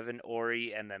Fantasy VII,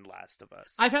 Ori, and then Last of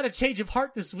Us. I've had a change of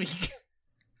heart this week.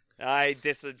 I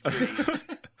disagree.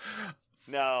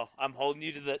 No, I'm holding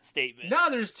you to that statement. No,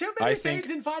 there's too many things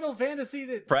in Final Fantasy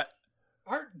that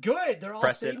aren't good. They're all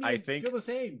Preston, I think, feel the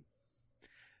same.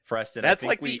 Preston, that's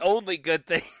like the only good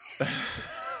thing.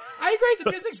 I agree. The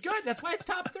music's good. That's why it's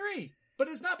top 3. But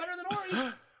it's not better than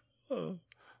Ori.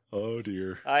 Oh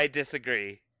dear. I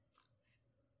disagree.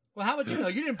 Well, how would you know?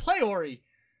 You didn't play Ori.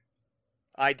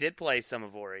 I did play some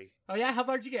of Ori. Oh yeah? How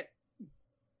far did you get?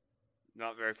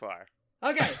 Not very far.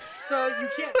 Okay, so you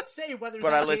can't say whether.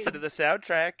 But I listened to the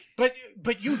soundtrack.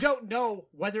 But you don't know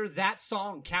whether that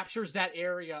song captures that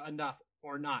area enough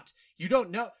or not. You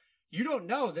don't know. You don't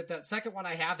know that the second one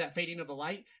I have, that Fading of the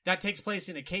Light, that takes place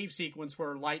in a cave sequence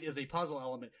where light is a puzzle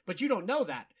element. But you don't know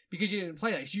that because you didn't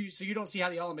play that. So you don't see how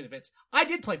the element fits. I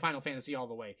did play Final Fantasy all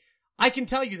the way. I can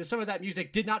tell you that some of that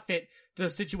music did not fit the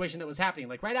situation that was happening.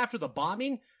 Like right after the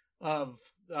bombing of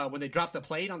when they dropped the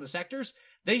plane on the sectors,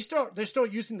 they're still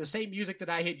using the same music that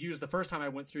I had used the first time I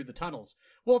went through the tunnels.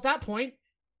 Well, at that point,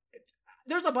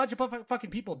 there's a bunch of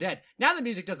fucking people dead. Now the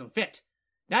music doesn't fit.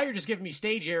 Now you're just giving me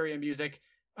stage area music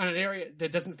on an area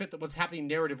that doesn't fit what's happening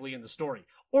narratively in the story.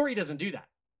 Ori doesn't do that.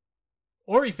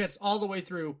 Ori fits all the way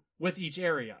through with each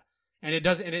area. And it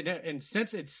doesn't, and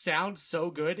since it sounds so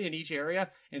good in each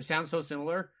area and sounds so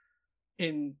similar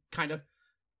in kind of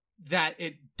that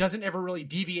it doesn't ever really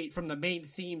deviate from the main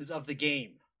themes of the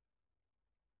game.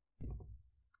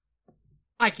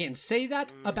 I can say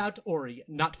that about Ori,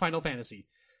 not Final Fantasy.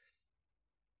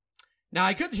 Now,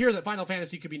 I could hear that Final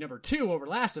Fantasy could be number 2 over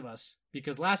Last of Us,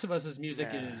 because Last of Us's music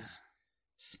is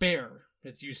spare.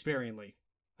 It's used sparingly.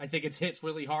 I think it hits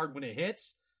really hard when it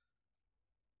hits.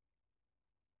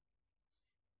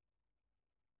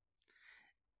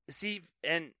 See,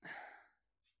 and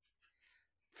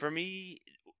for me,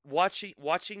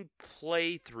 watching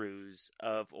playthroughs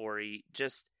of Ori,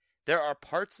 just there are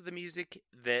parts of the music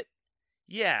that,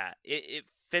 it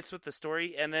fits with the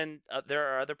story, and then there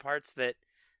are other parts that,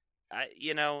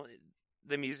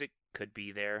 the music could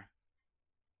be there.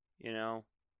 No,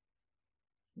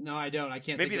 I don't. I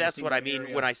can't. Maybe that's what I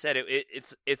mean when I said it.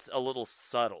 It's a little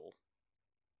subtle.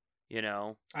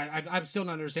 I'm still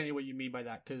not understanding what you mean by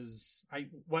that, because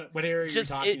what area are you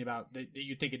talking about that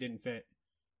you think it didn't fit?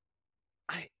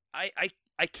 I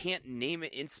can't name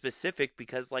it in specific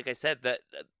because, like I said, that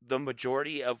the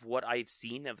majority of what I've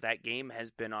seen of that game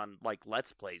has been on like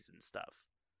Let's Plays and stuff.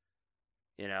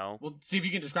 Well, see if you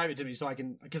can describe it to me so I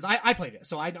can, because I played it,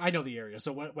 so I know the area.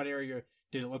 So what area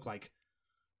did it look like?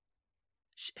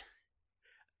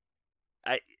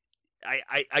 I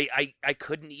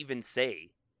couldn't even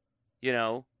say.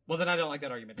 Well, then I don't like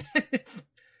that argument.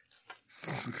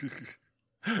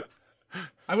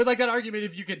 I would like that argument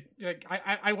if you could.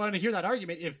 I want to hear that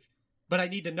argument but I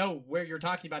need to know where you're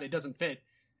talking about. It doesn't fit.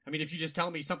 I mean, if you just tell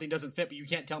me something doesn't fit, but you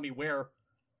can't tell me where,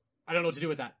 I don't know what to do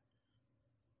with that.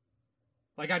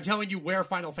 Like, I'm telling you where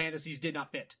Final Fantasies did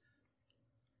not fit.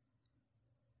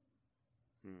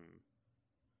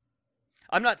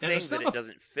 I'm not saying that it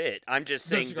doesn't fit. I'm just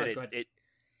saying that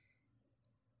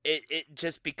it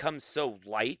just becomes so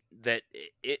light that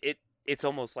it's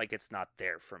almost like it's not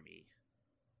there for me.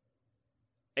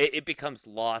 It becomes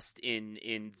lost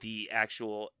in the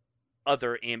actual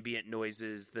other ambient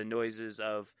noises, the noises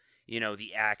of,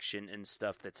 the action and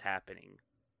stuff that's happening.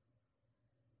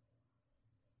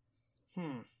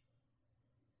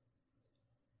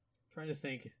 Trying to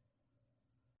think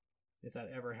if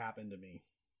that ever happened to me.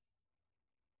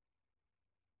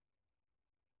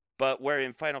 But where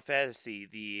in Final Fantasy,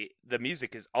 the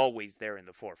music is always there in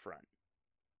the forefront.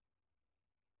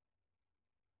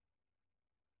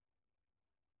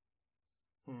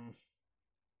 Hmm.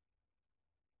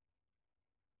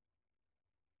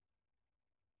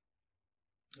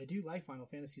 I do like Final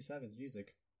Fantasy VII's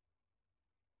music.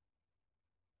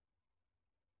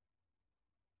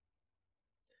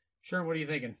 Sure, what are you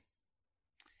thinking?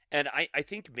 And I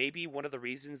think maybe one of the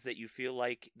reasons that you feel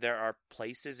like there are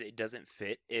places it doesn't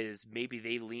fit is maybe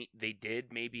they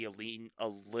did maybe lean a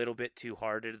little bit too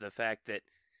hard into the fact that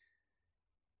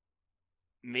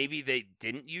maybe they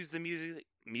didn't use the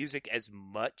music as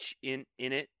much in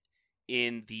it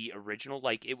in the original.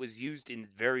 Like it was used in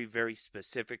very, very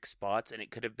specific spots and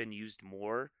it could have been used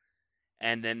more,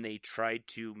 and then they tried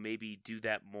to maybe do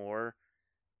that more,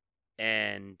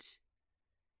 and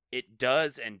it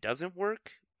does and doesn't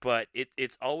work, but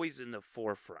it's always in the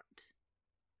forefront.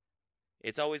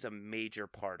 It's always a major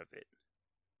part of it.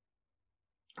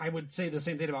 I would say the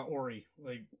same thing about Ori.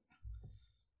 Like,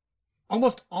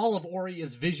 almost all of Ori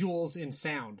is visuals and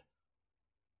sound.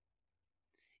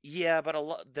 Yeah, but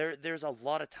there's a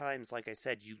lot of times, like I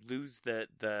said, you lose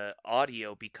the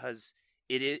audio because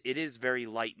it is very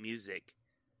light music.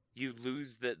 You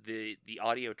lose the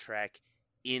audio track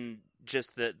in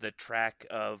just the track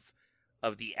of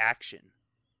the action.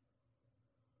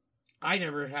 I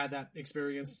never had that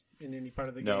experience in any part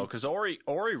of the game. No, because Ori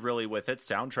really, with its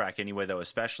soundtrack anyway, though,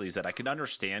 especially, is that I can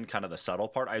understand kind of the subtle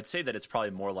part. I'd say that it's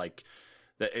probably more like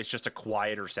that it's just a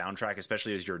quieter soundtrack,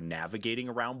 especially as you're navigating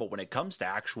around. But when it comes to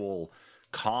actual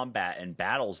combat and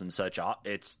battles and such,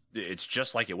 it's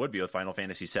just like it would be with Final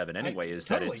Fantasy VII anyway.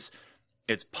 Totally. That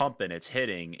it's pumping, it's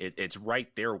hitting, it's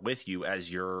right there with you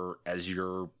as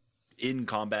you're in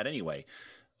combat anyway.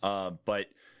 But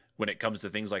when it comes to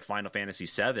things like Final Fantasy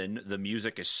VII, the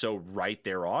music is so right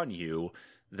there on you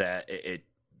that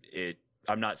it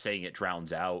I'm not saying it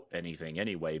drowns out anything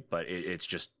anyway, but it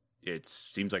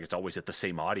seems like it's always at the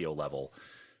same audio level.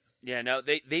 Yeah, no,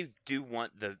 they do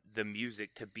want the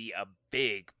music to be a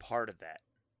big part of that.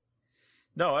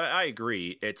 No, I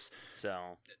agree.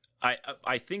 So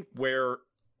I think where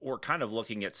we're kind of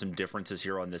looking at some differences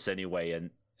here on this anyway,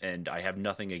 and I have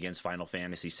nothing against Final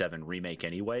Fantasy VII Remake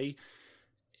anyway.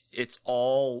 It's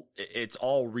all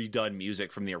redone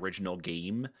music from the original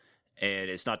game, and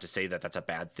it's not to say that that's a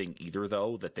bad thing either,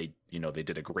 though, that they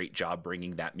did a great job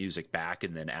bringing that music back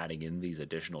and then adding in these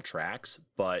additional tracks.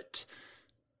 But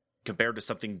compared to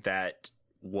something that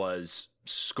was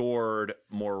scored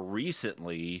more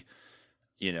recently,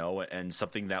 and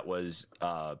something that was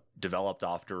developed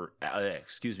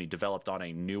on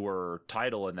a newer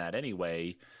title in that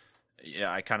anyway,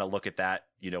 I kind of look at that,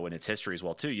 in its history as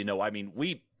well too. I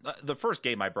mean, the first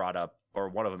game I brought up, or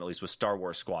one of them at least, was Star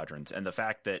Wars Squadrons, and the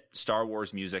fact that Star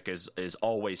Wars music is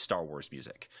always Star Wars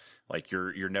music. Like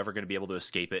you're never going to be able to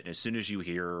escape it, and as soon as you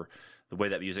hear the way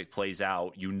that music plays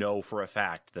out, for a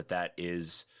fact that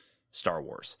is Star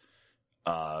Wars.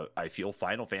 I feel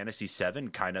Final Fantasy VII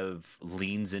kind of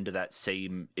leans into that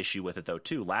same issue with it, though,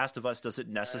 too. Last of Us doesn't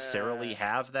necessarily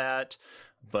have that,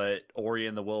 but Ori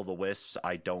and the Will of the Wisps,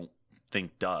 I don't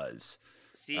think does.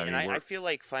 See, I feel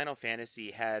like Final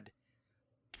Fantasy had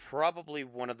probably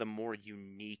one of the more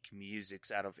unique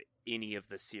musics out of any of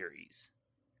the series.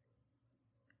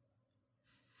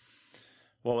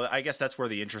 Well, I guess that's where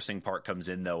the interesting part comes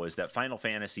in, though, is that Final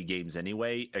Fantasy games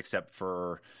anyway, except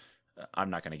for... I'm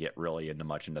not going to get really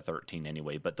into 13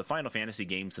 anyway, but the Final Fantasy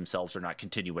games themselves are not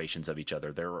continuations of each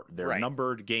other. They're right.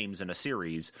 Numbered games in a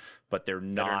series, but they're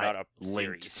not a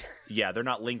linked. Series. Yeah, they're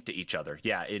not linked to each other.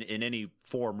 Yeah, in any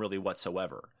form really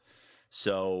whatsoever.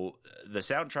 So the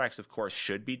soundtracks, of course,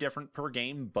 should be different per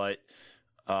game, but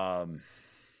I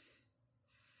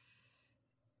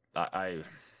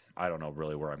don't know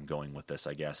really where I'm going with this,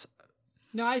 I guess.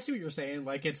 No, I see what you're saying.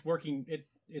 Like it's working.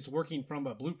 It's working from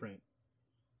a blueprint.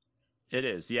 It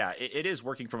is, yeah. It is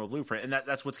working from a blueprint, and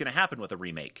that's what's going to happen with a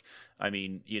remake. I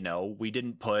mean, we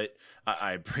didn't put...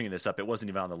 I'm bringing this up. It wasn't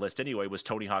even on the list anyway. Was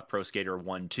Tony Hawk Pro Skater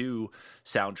 1-2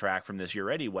 soundtrack from this year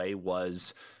anyway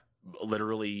was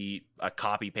literally a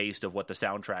copy-paste of what the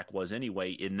soundtrack was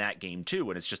anyway in that game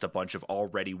too, and it's just a bunch of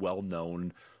already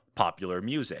well-known popular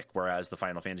music, whereas the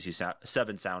Final Fantasy VII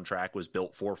soundtrack was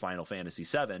built for Final Fantasy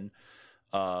VII,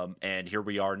 and here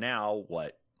we are now,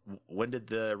 when did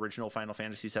the original Final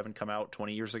Fantasy VII come out?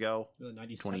 20 years ago?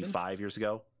 25 years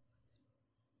ago?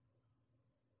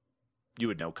 You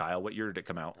would know, Kyle. What year did it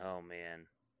come out? Oh, man.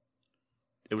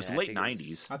 It was late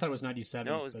 90s. I thought it was 97.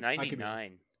 No, it was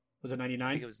 99. Was it 99?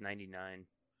 I think it was 99.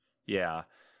 Yeah.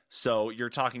 So you're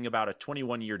talking about a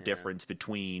 21-year difference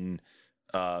between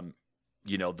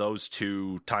those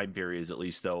two time periods, at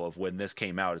least though, of when this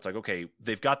came out, it's like, okay,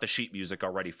 they've got the sheet music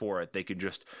already for it. They can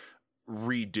just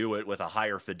redo it with a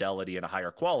higher fidelity and a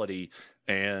higher quality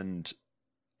and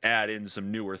add in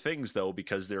some newer things though,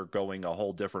 because they're going a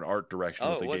whole different art direction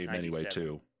with the game 97. anyway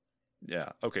too. Yeah.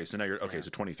 Okay. So now so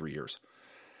 23 years.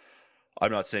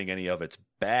 I'm not saying any of it's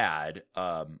bad.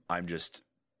 I'm just,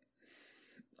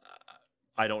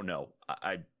 I don't know.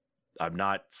 I'm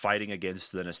not fighting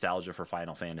against the nostalgia for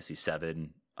Final Fantasy VII.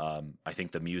 I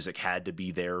think the music had to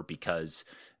be there because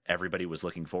everybody was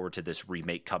looking forward to this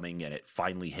remake coming, and it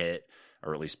finally hit,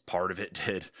 or at least part of it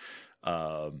did.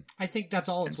 I think that's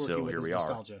all it's working with is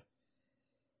nostalgia.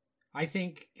 I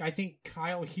think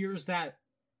Kyle hears that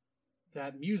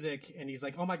music and he's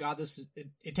like, "Oh my god,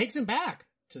 it takes him back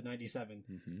to 97."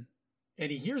 Mm-hmm. And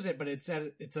he hears it, but it's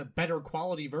a better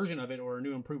quality version of it or a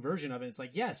new improved version of it. It's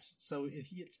like, yes, so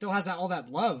it still has all that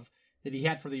love that he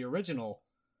had for the original.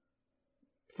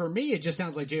 For me, it just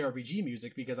sounds like JRPG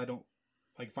music because I don't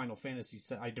like Final Fantasy.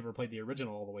 I never played the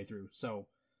original all the way through, so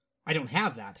I don't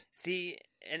have that. See,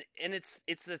 and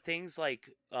it's the things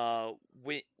like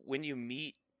when you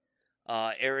meet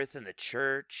Aerith in the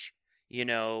church,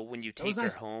 when you take her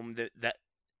home, that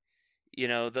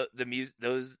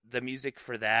the music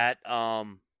for that. I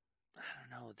don't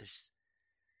know.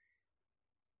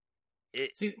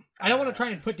 See, I don't want to try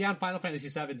and put down Final Fantasy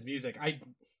VII's music. I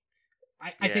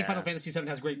think Final Fantasy VII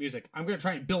has great music. I'm going to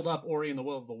try and build up Ori and the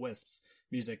Will of the Wisps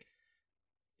music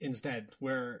instead,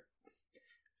 where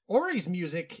Ori's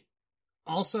music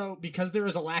also, because there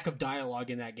is a lack of dialogue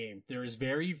in that game, there is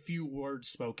very few words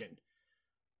spoken.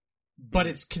 But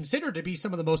it's considered to be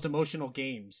some of the most emotional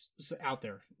games out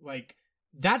there. Like,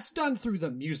 that's done through the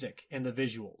music and the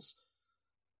visuals.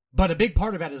 But a big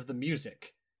part of that is the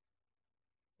music.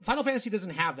 Final Fantasy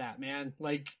doesn't have that, man.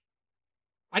 Like,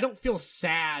 I don't feel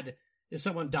sad if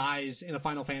someone dies in a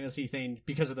Final Fantasy thing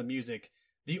because of the music.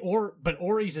 But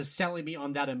Ori's is selling me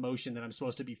on that emotion that I'm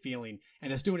supposed to be feeling,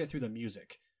 and it's doing it through the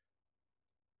music.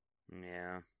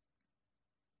 Yeah.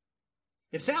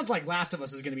 It sounds like Last of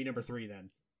Us is going to be number 3 then.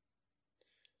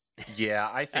 Yeah,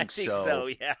 I think so.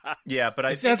 Yeah. Yeah, but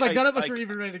it sounds like none of us are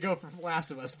even ready to go for Last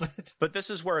of Us. But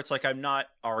this is where it's like I'm not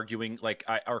arguing. Like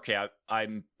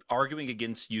I'm arguing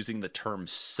against using the term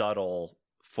subtle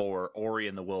for Ori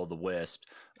and the Will of the Wisp.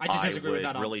 I just disagree with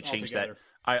that. Really change altogether.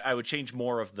 that. I would change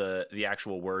more of the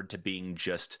actual word to being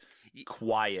just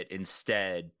quiet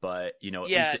instead. But at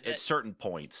least at certain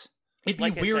points, it'd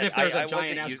be weird if there's a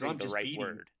giant ass drum just beating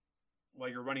word while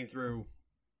you're running through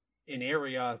an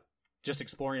area. Just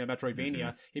exploring a Metroidvania,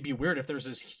 Mm-hmm. It'd be weird if there's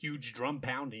this huge drum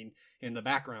pounding in the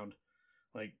background.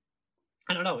 Like,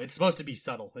 I don't know. It's supposed to be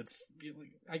subtle.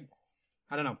 I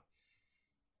don't know.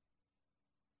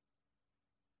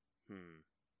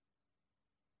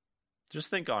 Just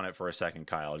think on it for a second,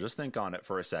 Kyle. Just think on it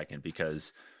for a second,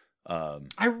 because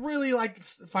I really like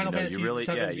Final Fantasy VII's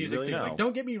music really too. Like,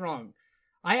 don't get me wrong.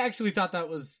 I actually thought that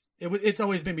was it. It's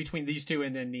always been between these two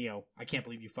and then Neo. I can't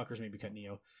believe you fuckers made me cut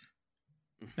Neo.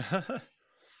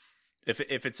 If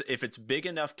it's big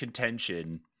enough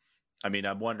contention, I mean,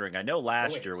 I'm wondering. I know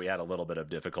last year we had a little bit of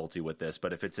difficulty with this,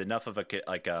 but if it's enough of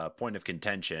a point of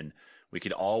contention, we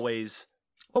could always.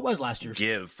 What was last year's?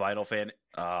 Give Final Fan.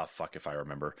 Fuck if I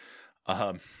remember.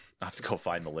 I have to go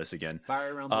find the list again.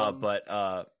 Fire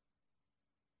Emblem.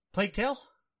 Plague Tale.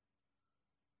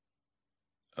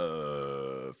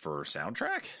 For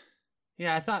soundtrack.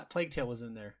 Yeah, I thought Plague Tale was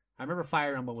in there. I remember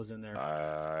Fire Emblem was in there.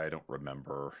 I don't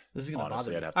remember. This is going to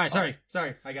bother me. All right,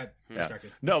 sorry. I got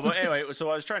distracted. No, but anyway, so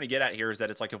what I was trying to get at here is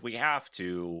that it's like if we have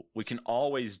to, we can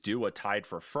always do a tied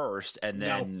for first, and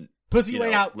then pussy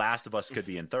way out. Last of Us could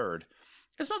be in third.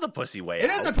 It's not the pussy way out.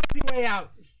 It is a pussy way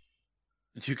out.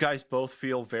 You guys both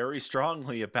feel very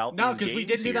strongly about no, because we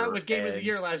didn't do that with Game of the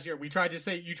Year last year. You tried to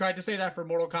say that for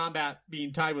Mortal Kombat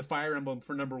being tied with Fire Emblem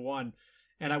for number 1,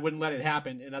 and I wouldn't let it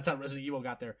happen, and that's how Resident Evil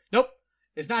got there. Nope.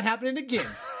 It's not happening again.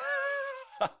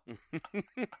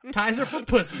 Ties are for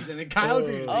pussies, and then Kyle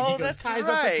agreed with me. Oh, that's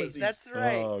right. That's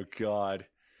right. Oh God.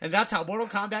 And that's how Mortal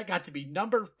Kombat got to be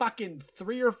number fucking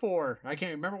 3 or 4. I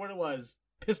can't remember what it was.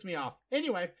 Pissed me off.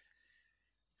 Anyway.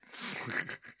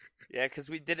 Yeah, because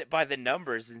we did it by the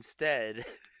numbers instead.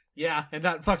 Yeah, and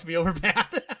that fucked me over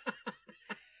bad.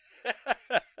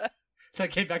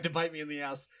 That came back to bite me in the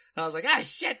ass. I was like,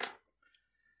 shit.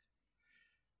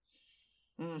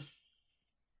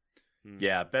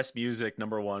 Yeah, best music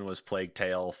number 1 was Plague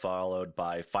Tale, followed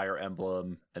by Fire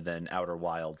Emblem, and then Outer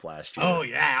Wilds last year. Oh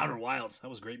yeah, Outer Wilds. That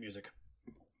was great music.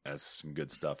 That's some good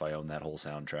stuff. I own that whole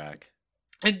soundtrack.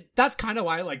 And that's kind of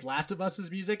why I like Last of Us's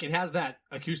music. It has that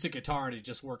acoustic guitar and it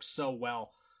just works so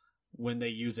well. when they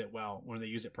use it well, when they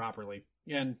use it properly.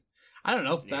 And I don't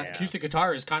know, that Yeah. acoustic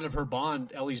guitar is kind of her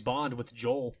bond, Ellie's bond with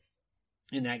Joel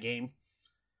in that game.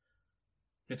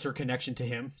 It's her connection to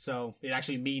him, so it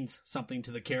actually means something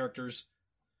to the characters.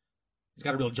 It's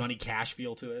got a real Johnny Cash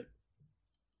feel to it.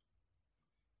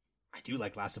 I do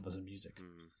like Last of Us music.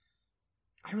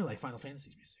 I really like Final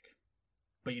Fantasy's music.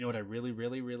 But you know what I really,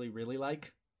 really, really, really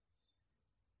like?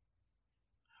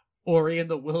 Ori and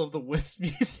the Will of the Wisps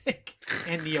music.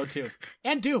 And Neo 2.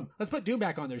 And Doom. Let's put Doom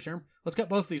back on there, Sherm. Let's cut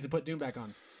both of these and put Doom back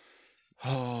on.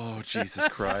 Oh, Jesus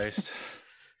Christ.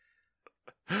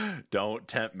 Don't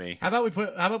tempt me. How about we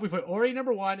put Ori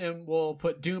number 1 and we'll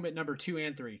put Doom at number 2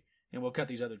 and 3. And we'll cut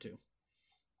these other two.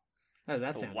 How does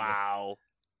that sound? Wow.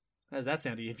 How does that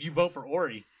sound to you? If you vote for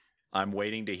Ori. I'm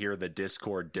waiting to hear the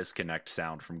Discord disconnect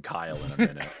sound from Kyle in a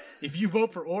minute. If you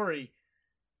vote for Ori,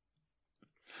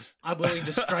 I'm willing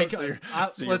to strike. So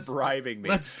you're bribing me.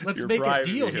 Let's make a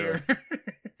deal here.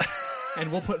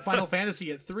 And we'll put Final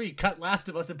Fantasy at 3, cut Last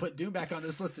of Us, and put Doom back on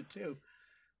this list at 2.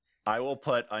 I will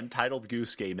put Untitled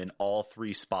Goose Game in all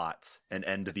 3 spots and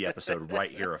end the episode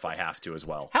right here if I have to as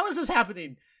well. How is this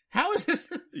happening? How is this?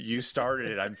 You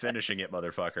started it. I'm finishing it,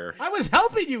 motherfucker. I was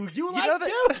helping you. You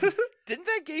like Doom. Didn't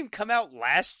that game come out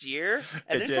last year?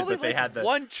 And It there's did, only but they had the-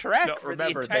 one track No, for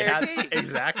remember, the entire game.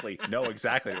 exactly. No,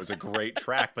 exactly. It was a great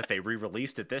track, but they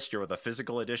re-released it this year with a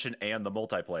physical edition and the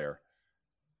multiplayer.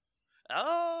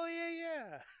 Oh,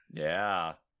 yeah.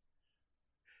 Yeah.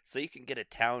 So you can get a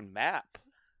town map.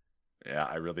 Yeah,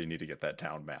 I really need to get that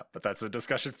town map, but that's a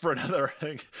discussion for another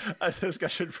point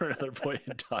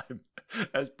in time.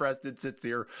 As Preston sits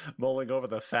here mulling over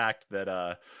the fact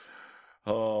that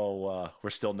we're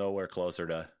still nowhere closer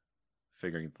to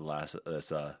figuring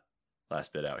this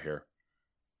last bit out here.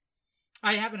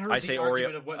 I haven't heard the Ori,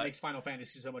 argument of what makes Final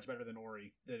Fantasy so much better than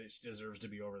Ori that it deserves to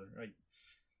be over there.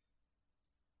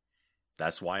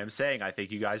 That's why I'm saying I think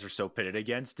you guys are so pitted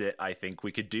against it. I think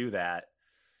we could do that.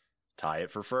 Tie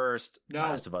it for first. No.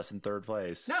 Last of Us in third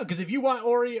place. No, because if you want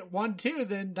Ori at 1-2,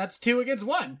 then that's 2 against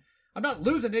 1. I'm not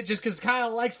losing it just because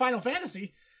Kyle likes Final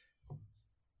Fantasy.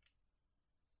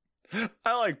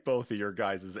 I like both of your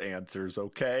guys' answers,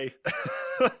 okay?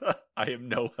 I am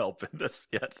no help in this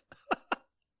yet.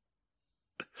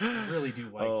 I really do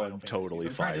like Final Fantasy. Totally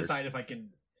I'm trying to fired. decide if I can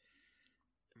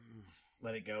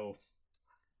let it go.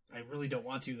 I really don't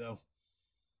want to, though.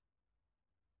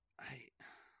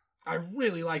 I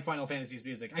really like Final Fantasy's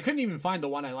music. I couldn't even find the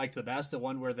one I liked the best, the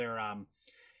one where they're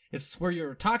it's where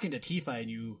you're talking to Tifa and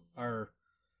you are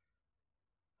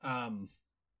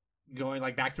going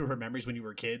like back through her memories when you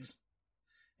were kids.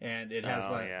 And it has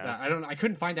I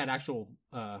couldn't find that actual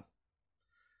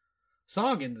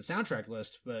song in the soundtrack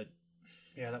list, but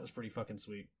yeah, that was pretty fucking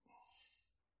sweet.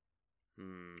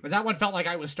 But that one felt like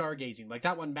I was stargazing. Like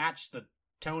that one matched the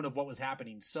tone of what was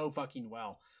happening so fucking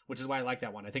well, which is why I like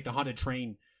that one. I think the Haunted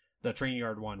Train, the train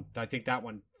yard one, I think that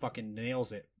one fucking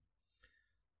nails it.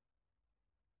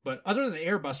 But other than the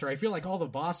Airbuster, I feel like all the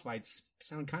boss fights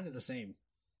sound kind of the same.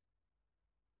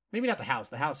 Maybe not the house.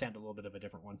 The house had a little bit of a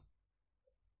different one.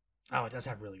 Oh, it does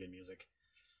have really good music.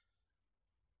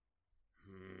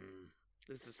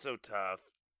 This is so tough.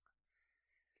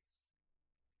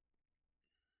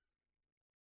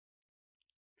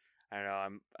 I don't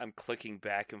know. I'm clicking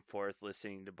back and forth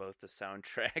listening to both the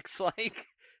soundtracks like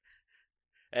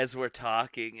as we're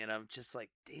talking, and I'm just like,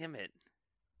 damn it.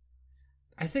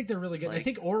 I think they're really good. Like, I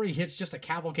think Ori hits just a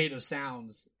cavalcade of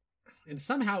sounds, and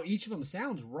somehow each of them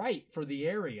sounds right for the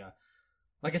area.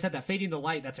 Like I said, that Fading the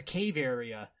Light, that's a cave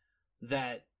area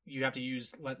that you have to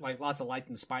use like lots of light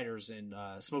and spiders and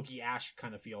smoky ash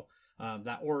kind of feel.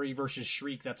 That Ori versus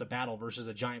Shriek, that's a battle versus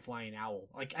a giant flying owl.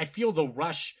 Like I feel the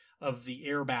rush of the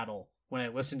air battle when I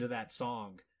listen to that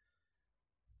song.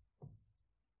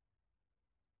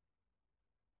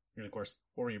 And of course,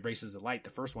 Ori Embraces the Light, the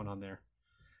first one on there.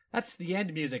 That's the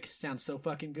end music. Sounds so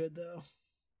fucking good, though.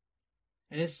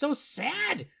 And it's so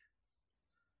sad!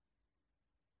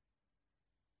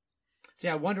 See,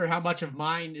 I wonder how much of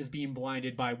mine is being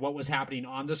blinded by what was happening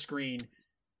on the screen.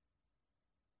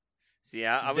 See,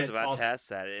 I was about to ask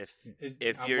that.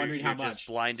 If you're just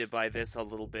blinded by this a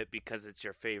little bit because it's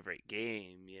your favorite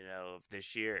game, of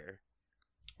this year.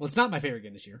 Well, it's not my favorite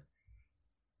game this year.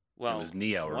 Well, it was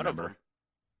Neo, remember?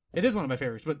 It is one of my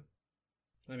favorites, but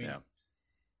I mean... Yeah.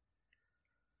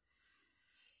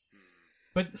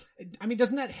 But, I mean,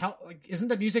 doesn't that help? Like, isn't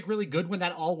the music really good when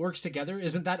that all works together?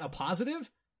 Isn't that a positive?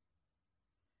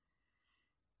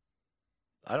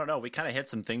 I don't know. We kind of hit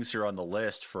some things here on the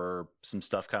list for some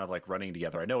stuff kind of like running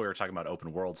together. I know we were talking about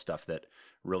open world stuff that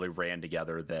really ran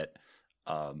together that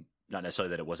not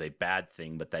necessarily that it was a bad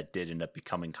thing, but that did end up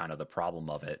becoming kind of the problem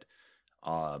of it.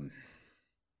 Well,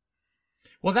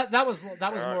 that was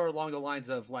more along the lines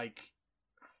of like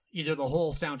either the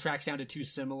whole soundtrack sounded too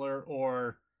similar,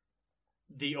 or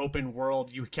the open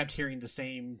world, you kept hearing the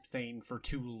same thing for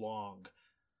too long,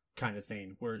 kind of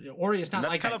thing. Where Ori, it's not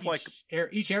like kind that. of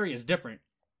Each area is different.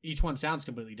 Each one sounds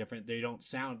completely different. They don't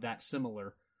sound that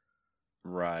similar.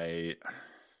 Right.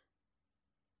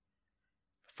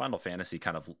 Final Fantasy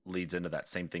kind of leads into that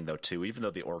same thing though too. Even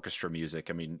though the orchestra music,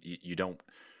 I mean, you don't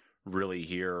really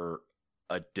hear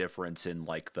a difference in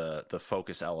like the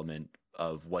focus element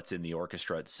of what's in the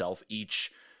orchestra itself.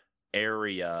 Each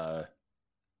area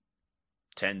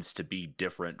tends to be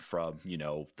different from, you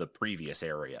know, the previous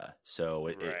area. So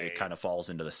it kind of falls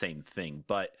into the same thing.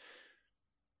 But,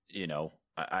 you know,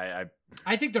 I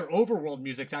think their overworld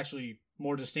music's actually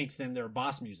more distinct than their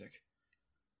boss music.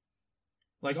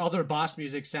 Like, all their boss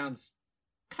music sounds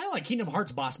kind of like Kingdom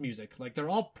Hearts boss music. Like, they're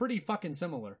all pretty fucking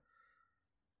similar.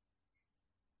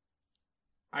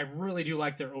 I really do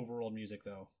like their overworld music,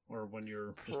 though. Or when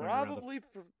you're just probably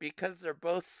because they're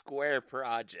both Square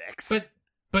projects.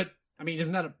 But I mean,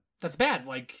 that's bad?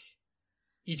 Like,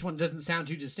 each one doesn't sound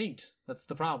too distinct. That's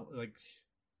the problem. Like,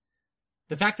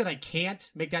 the fact that I can't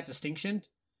make that distinction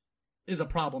is a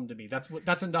problem to me. That's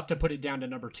enough to put it down to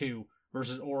number 2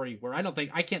 versus Ori, where I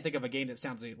can't think of a game that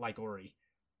sounds like Ori,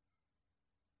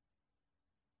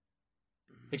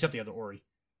 except the other Ori.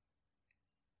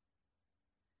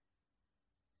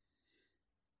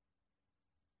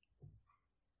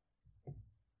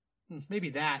 Maybe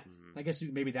that. I guess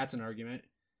maybe that's an argument.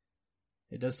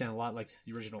 It does sound a lot like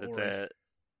the original Ori. That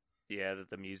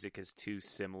the music is too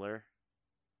similar.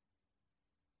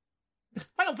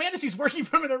 Final Fantasy's working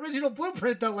from an original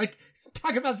blueprint, though. Like,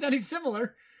 talk about sounding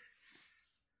similar.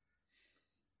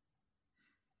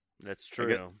 That's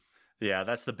true. Yeah,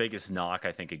 that's the biggest knock,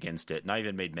 I think, against it. And I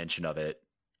even made mention of it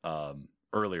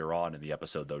earlier on in the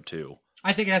episode, though, too.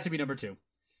 I think it has to be number 2.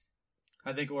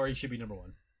 I think Ori should be number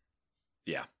 1.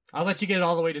 Yeah. I'll let you get it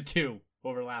all the way to 2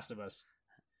 over Last of Us.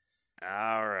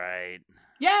 All right.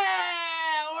 Yeah!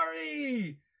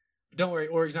 Ori! Don't worry,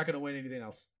 Ori's not going to win anything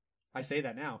else. I say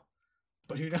that now.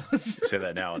 But who knows? Say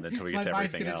that now, and then until we get to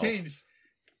everything else. Change.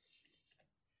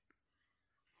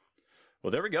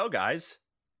 Well, there we go, guys.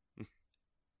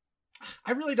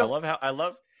 I really don't.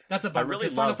 That's a bummer. Really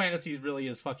because Final Fantasy really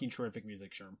is fucking terrific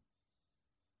music, Sherm.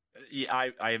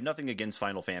 Yeah, I have nothing against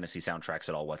Final Fantasy soundtracks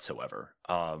at all whatsoever.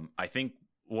 I think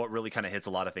what really kind of hits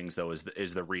a lot of things though is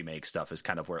the remake stuff is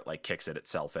kind of where it like kicks it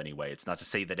itself anyway. It's not to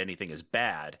say that anything is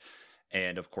bad,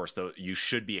 and of course though you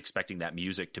should be expecting that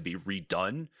music to be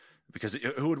redone, because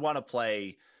who would want to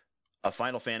play a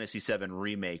Final Fantasy VII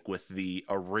remake with the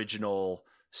original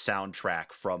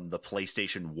soundtrack from the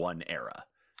PlayStation 1 era?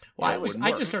 Well,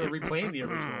 I just started replaying the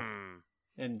original,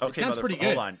 and it sounds pretty good.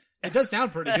 Hold on. It does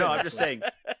sound pretty good. No, I'm just saying.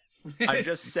 I'm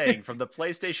just saying from the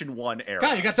PlayStation 1 era.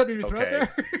 God, you got something to throw out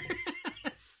there?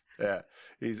 Yeah.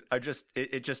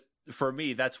 It just, for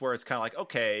me, that's where it's kind of like,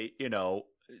 okay, you know,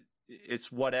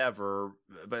 it's whatever,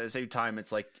 but at the same time,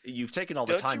 it's like, you've taken all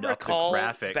the time to up the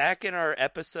graphics. Back in our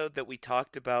episode that we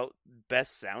talked about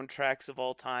best soundtracks of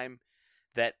all time,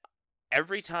 that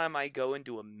every time I go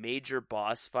into a major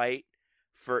boss fight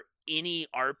for any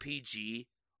RPG,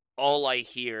 all I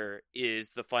hear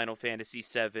is the Final Fantasy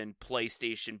VII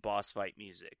PlayStation boss fight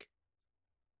music.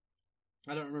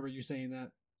 I don't remember you saying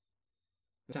that.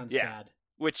 It sounds sad.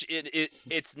 Which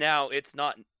it's not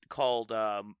called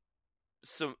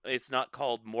it's not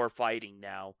called More Fighting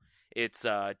now. It's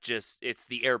it's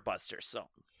the Airbuster song.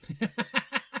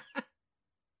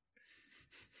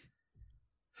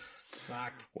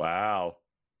 Fuck. Wow.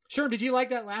 Sure, did you like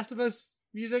that Last of Us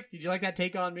music? Did you like that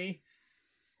Take On Me?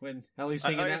 When Ellie's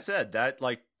singing I said, that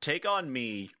like Take On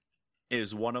Me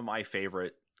is one of my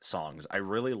favorite songs. I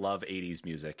really love 80s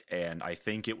music, and I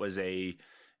think it was a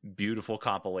beautiful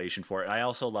compilation for it. I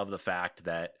also love the fact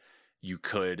that you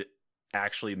could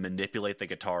actually manipulate the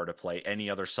guitar to play any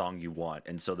other song you want.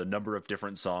 And so the number of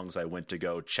different songs I went to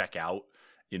go check out,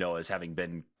 you know, as having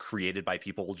been created by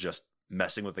people just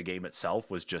messing with the game itself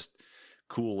was just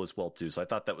cool as well too. So I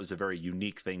thought that was a very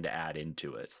unique thing to add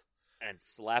into it. And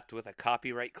slapped with a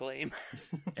copyright claim.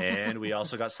 And we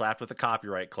also got slapped with a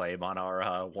copyright claim on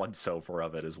our one sofa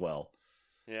of it as well.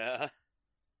 Yeah.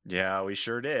 Yeah, we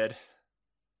sure did.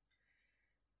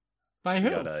 By who?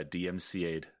 We got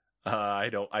DMCA'd.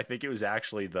 I think it was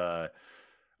actually the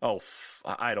Oh,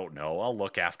 I don't know. I'll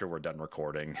look after we're done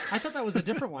recording. I thought that was a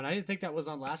different one. I didn't think that was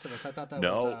on Last of Us. I thought that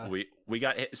no, was... we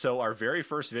got hit. So our very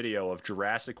first video of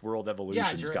Jurassic World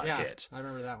Evolutions got hit. I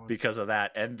remember that one. Because of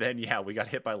that. And then, we got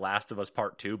hit by Last of Us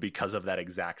Part 2 because of that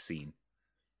exact scene.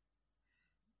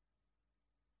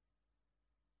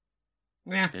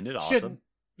 Yeah, isn't it awesome?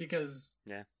 Because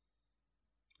yeah,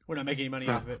 we're not making any money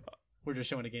off of it. We're just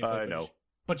showing a game. I know.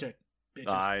 Bunch of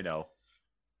bitches. I know.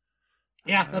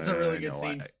 Yeah, that's a really good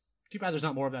scene. Too bad there's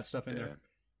not more of that stuff in there.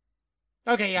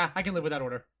 Okay, yeah, I can live with that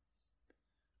order.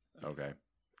 Okay.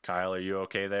 Kyle, are you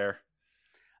okay there?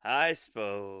 I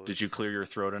suppose. Did you clear your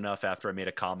throat enough after I made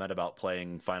a comment about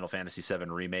playing Final Fantasy VII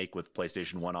Remake with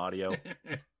PlayStation 1 audio?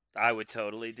 I would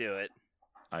totally do it.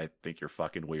 I think you're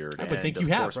fucking weird. I would think you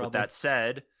have, with that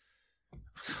said,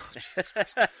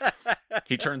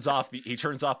 he turns off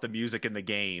the music in the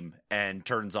game and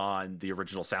turns on the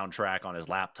original soundtrack on his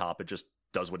laptop. It just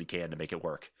does what he can to make it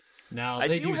work. No,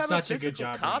 they do such a good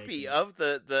job. Copy of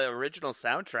the original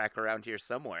soundtrack around here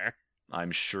somewhere.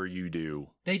 I'm sure you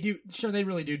do. They do. Sure, they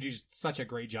really do such a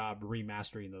great job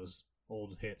remastering those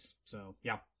old hits. So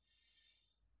yeah.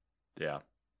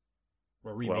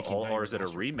 Or remaking, or is it a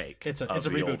remake? It's a of the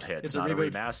reboot. Old hits, it's not a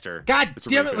remaster. God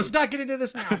damn it! Let's not get into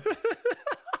this now.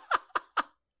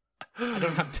 I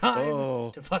don't have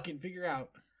time to fucking figure out.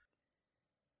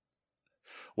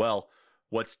 Well,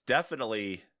 what's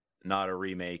definitely not a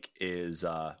remake is,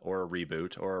 or a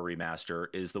reboot or a remaster,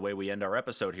 is the way we end our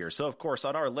episode here. So, of course,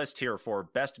 on our list here for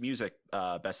best music,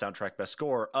 best soundtrack, best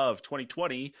score of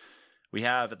 2020, we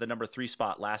have at the number 3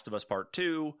 spot Last of Us Part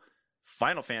 2,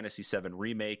 Final Fantasy VII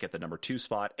Remake at the number 2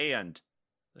 spot, and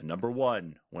the number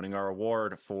 1 winning our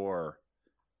award for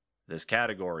this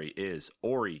category is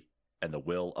Ori and the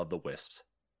Will of the Wisps.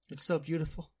 It's so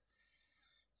beautiful.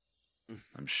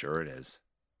 I'm sure it is.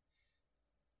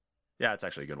 Yeah, it's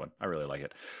actually a good one. I really like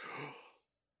it.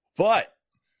 But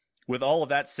with all of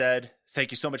that said, thank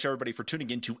you so much, everybody, for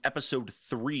tuning in to episode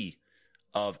 3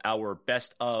 of our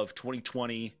Best of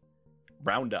 2020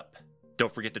 Roundup.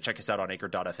 Don't forget to check us out on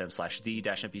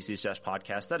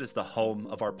anchor.fm/the-NPCs-podcast. That is the home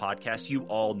of our podcast. You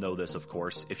all know this, of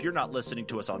course. If you're not listening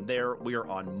to us on there, we are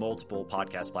on multiple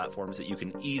podcast platforms that you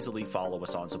can easily follow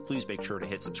us on. So please make sure to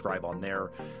hit subscribe on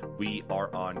there. We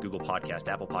are on Google Podcast,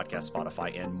 Apple Podcast,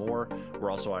 Spotify, and more.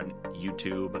 We're also on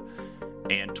YouTube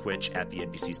and Twitch at the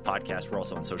NPCs Podcast. We're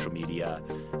also on social media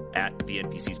at the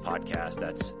NPCs Podcast.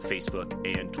 That's Facebook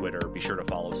and Twitter. Be sure to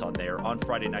follow us on there. On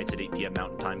Friday nights at 8 p.m.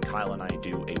 Mountain Time, Kyle and I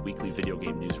do a weekly video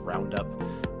game news roundup.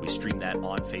 We stream that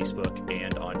on Facebook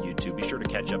and on YouTube. Be sure to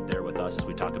catch up there with us as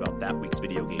we talk about that week's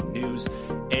video game news.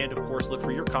 And, of course, look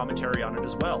for your commentary on it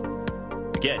as well.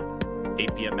 Again,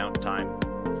 8 p.m. Mountain Time,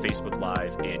 Facebook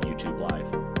Live, and YouTube Live.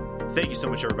 Thank you so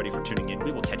much, everybody, for tuning in.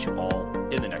 We will catch you all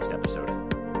in the next episode.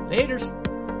 Laters.